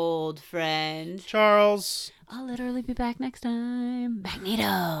time, old friend. Charles. I'll literally be back next time.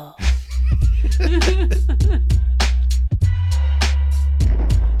 Magneto.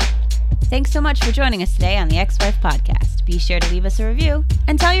 Thanks so much for joining us today on the Ex-Wife Podcast. Be sure to leave us a review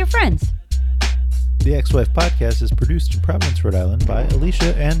and tell your friends. The Ex-Wife Podcast is produced in Providence, Rhode Island by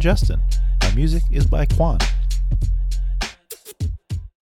Alicia and Justin. Our music is by Quan.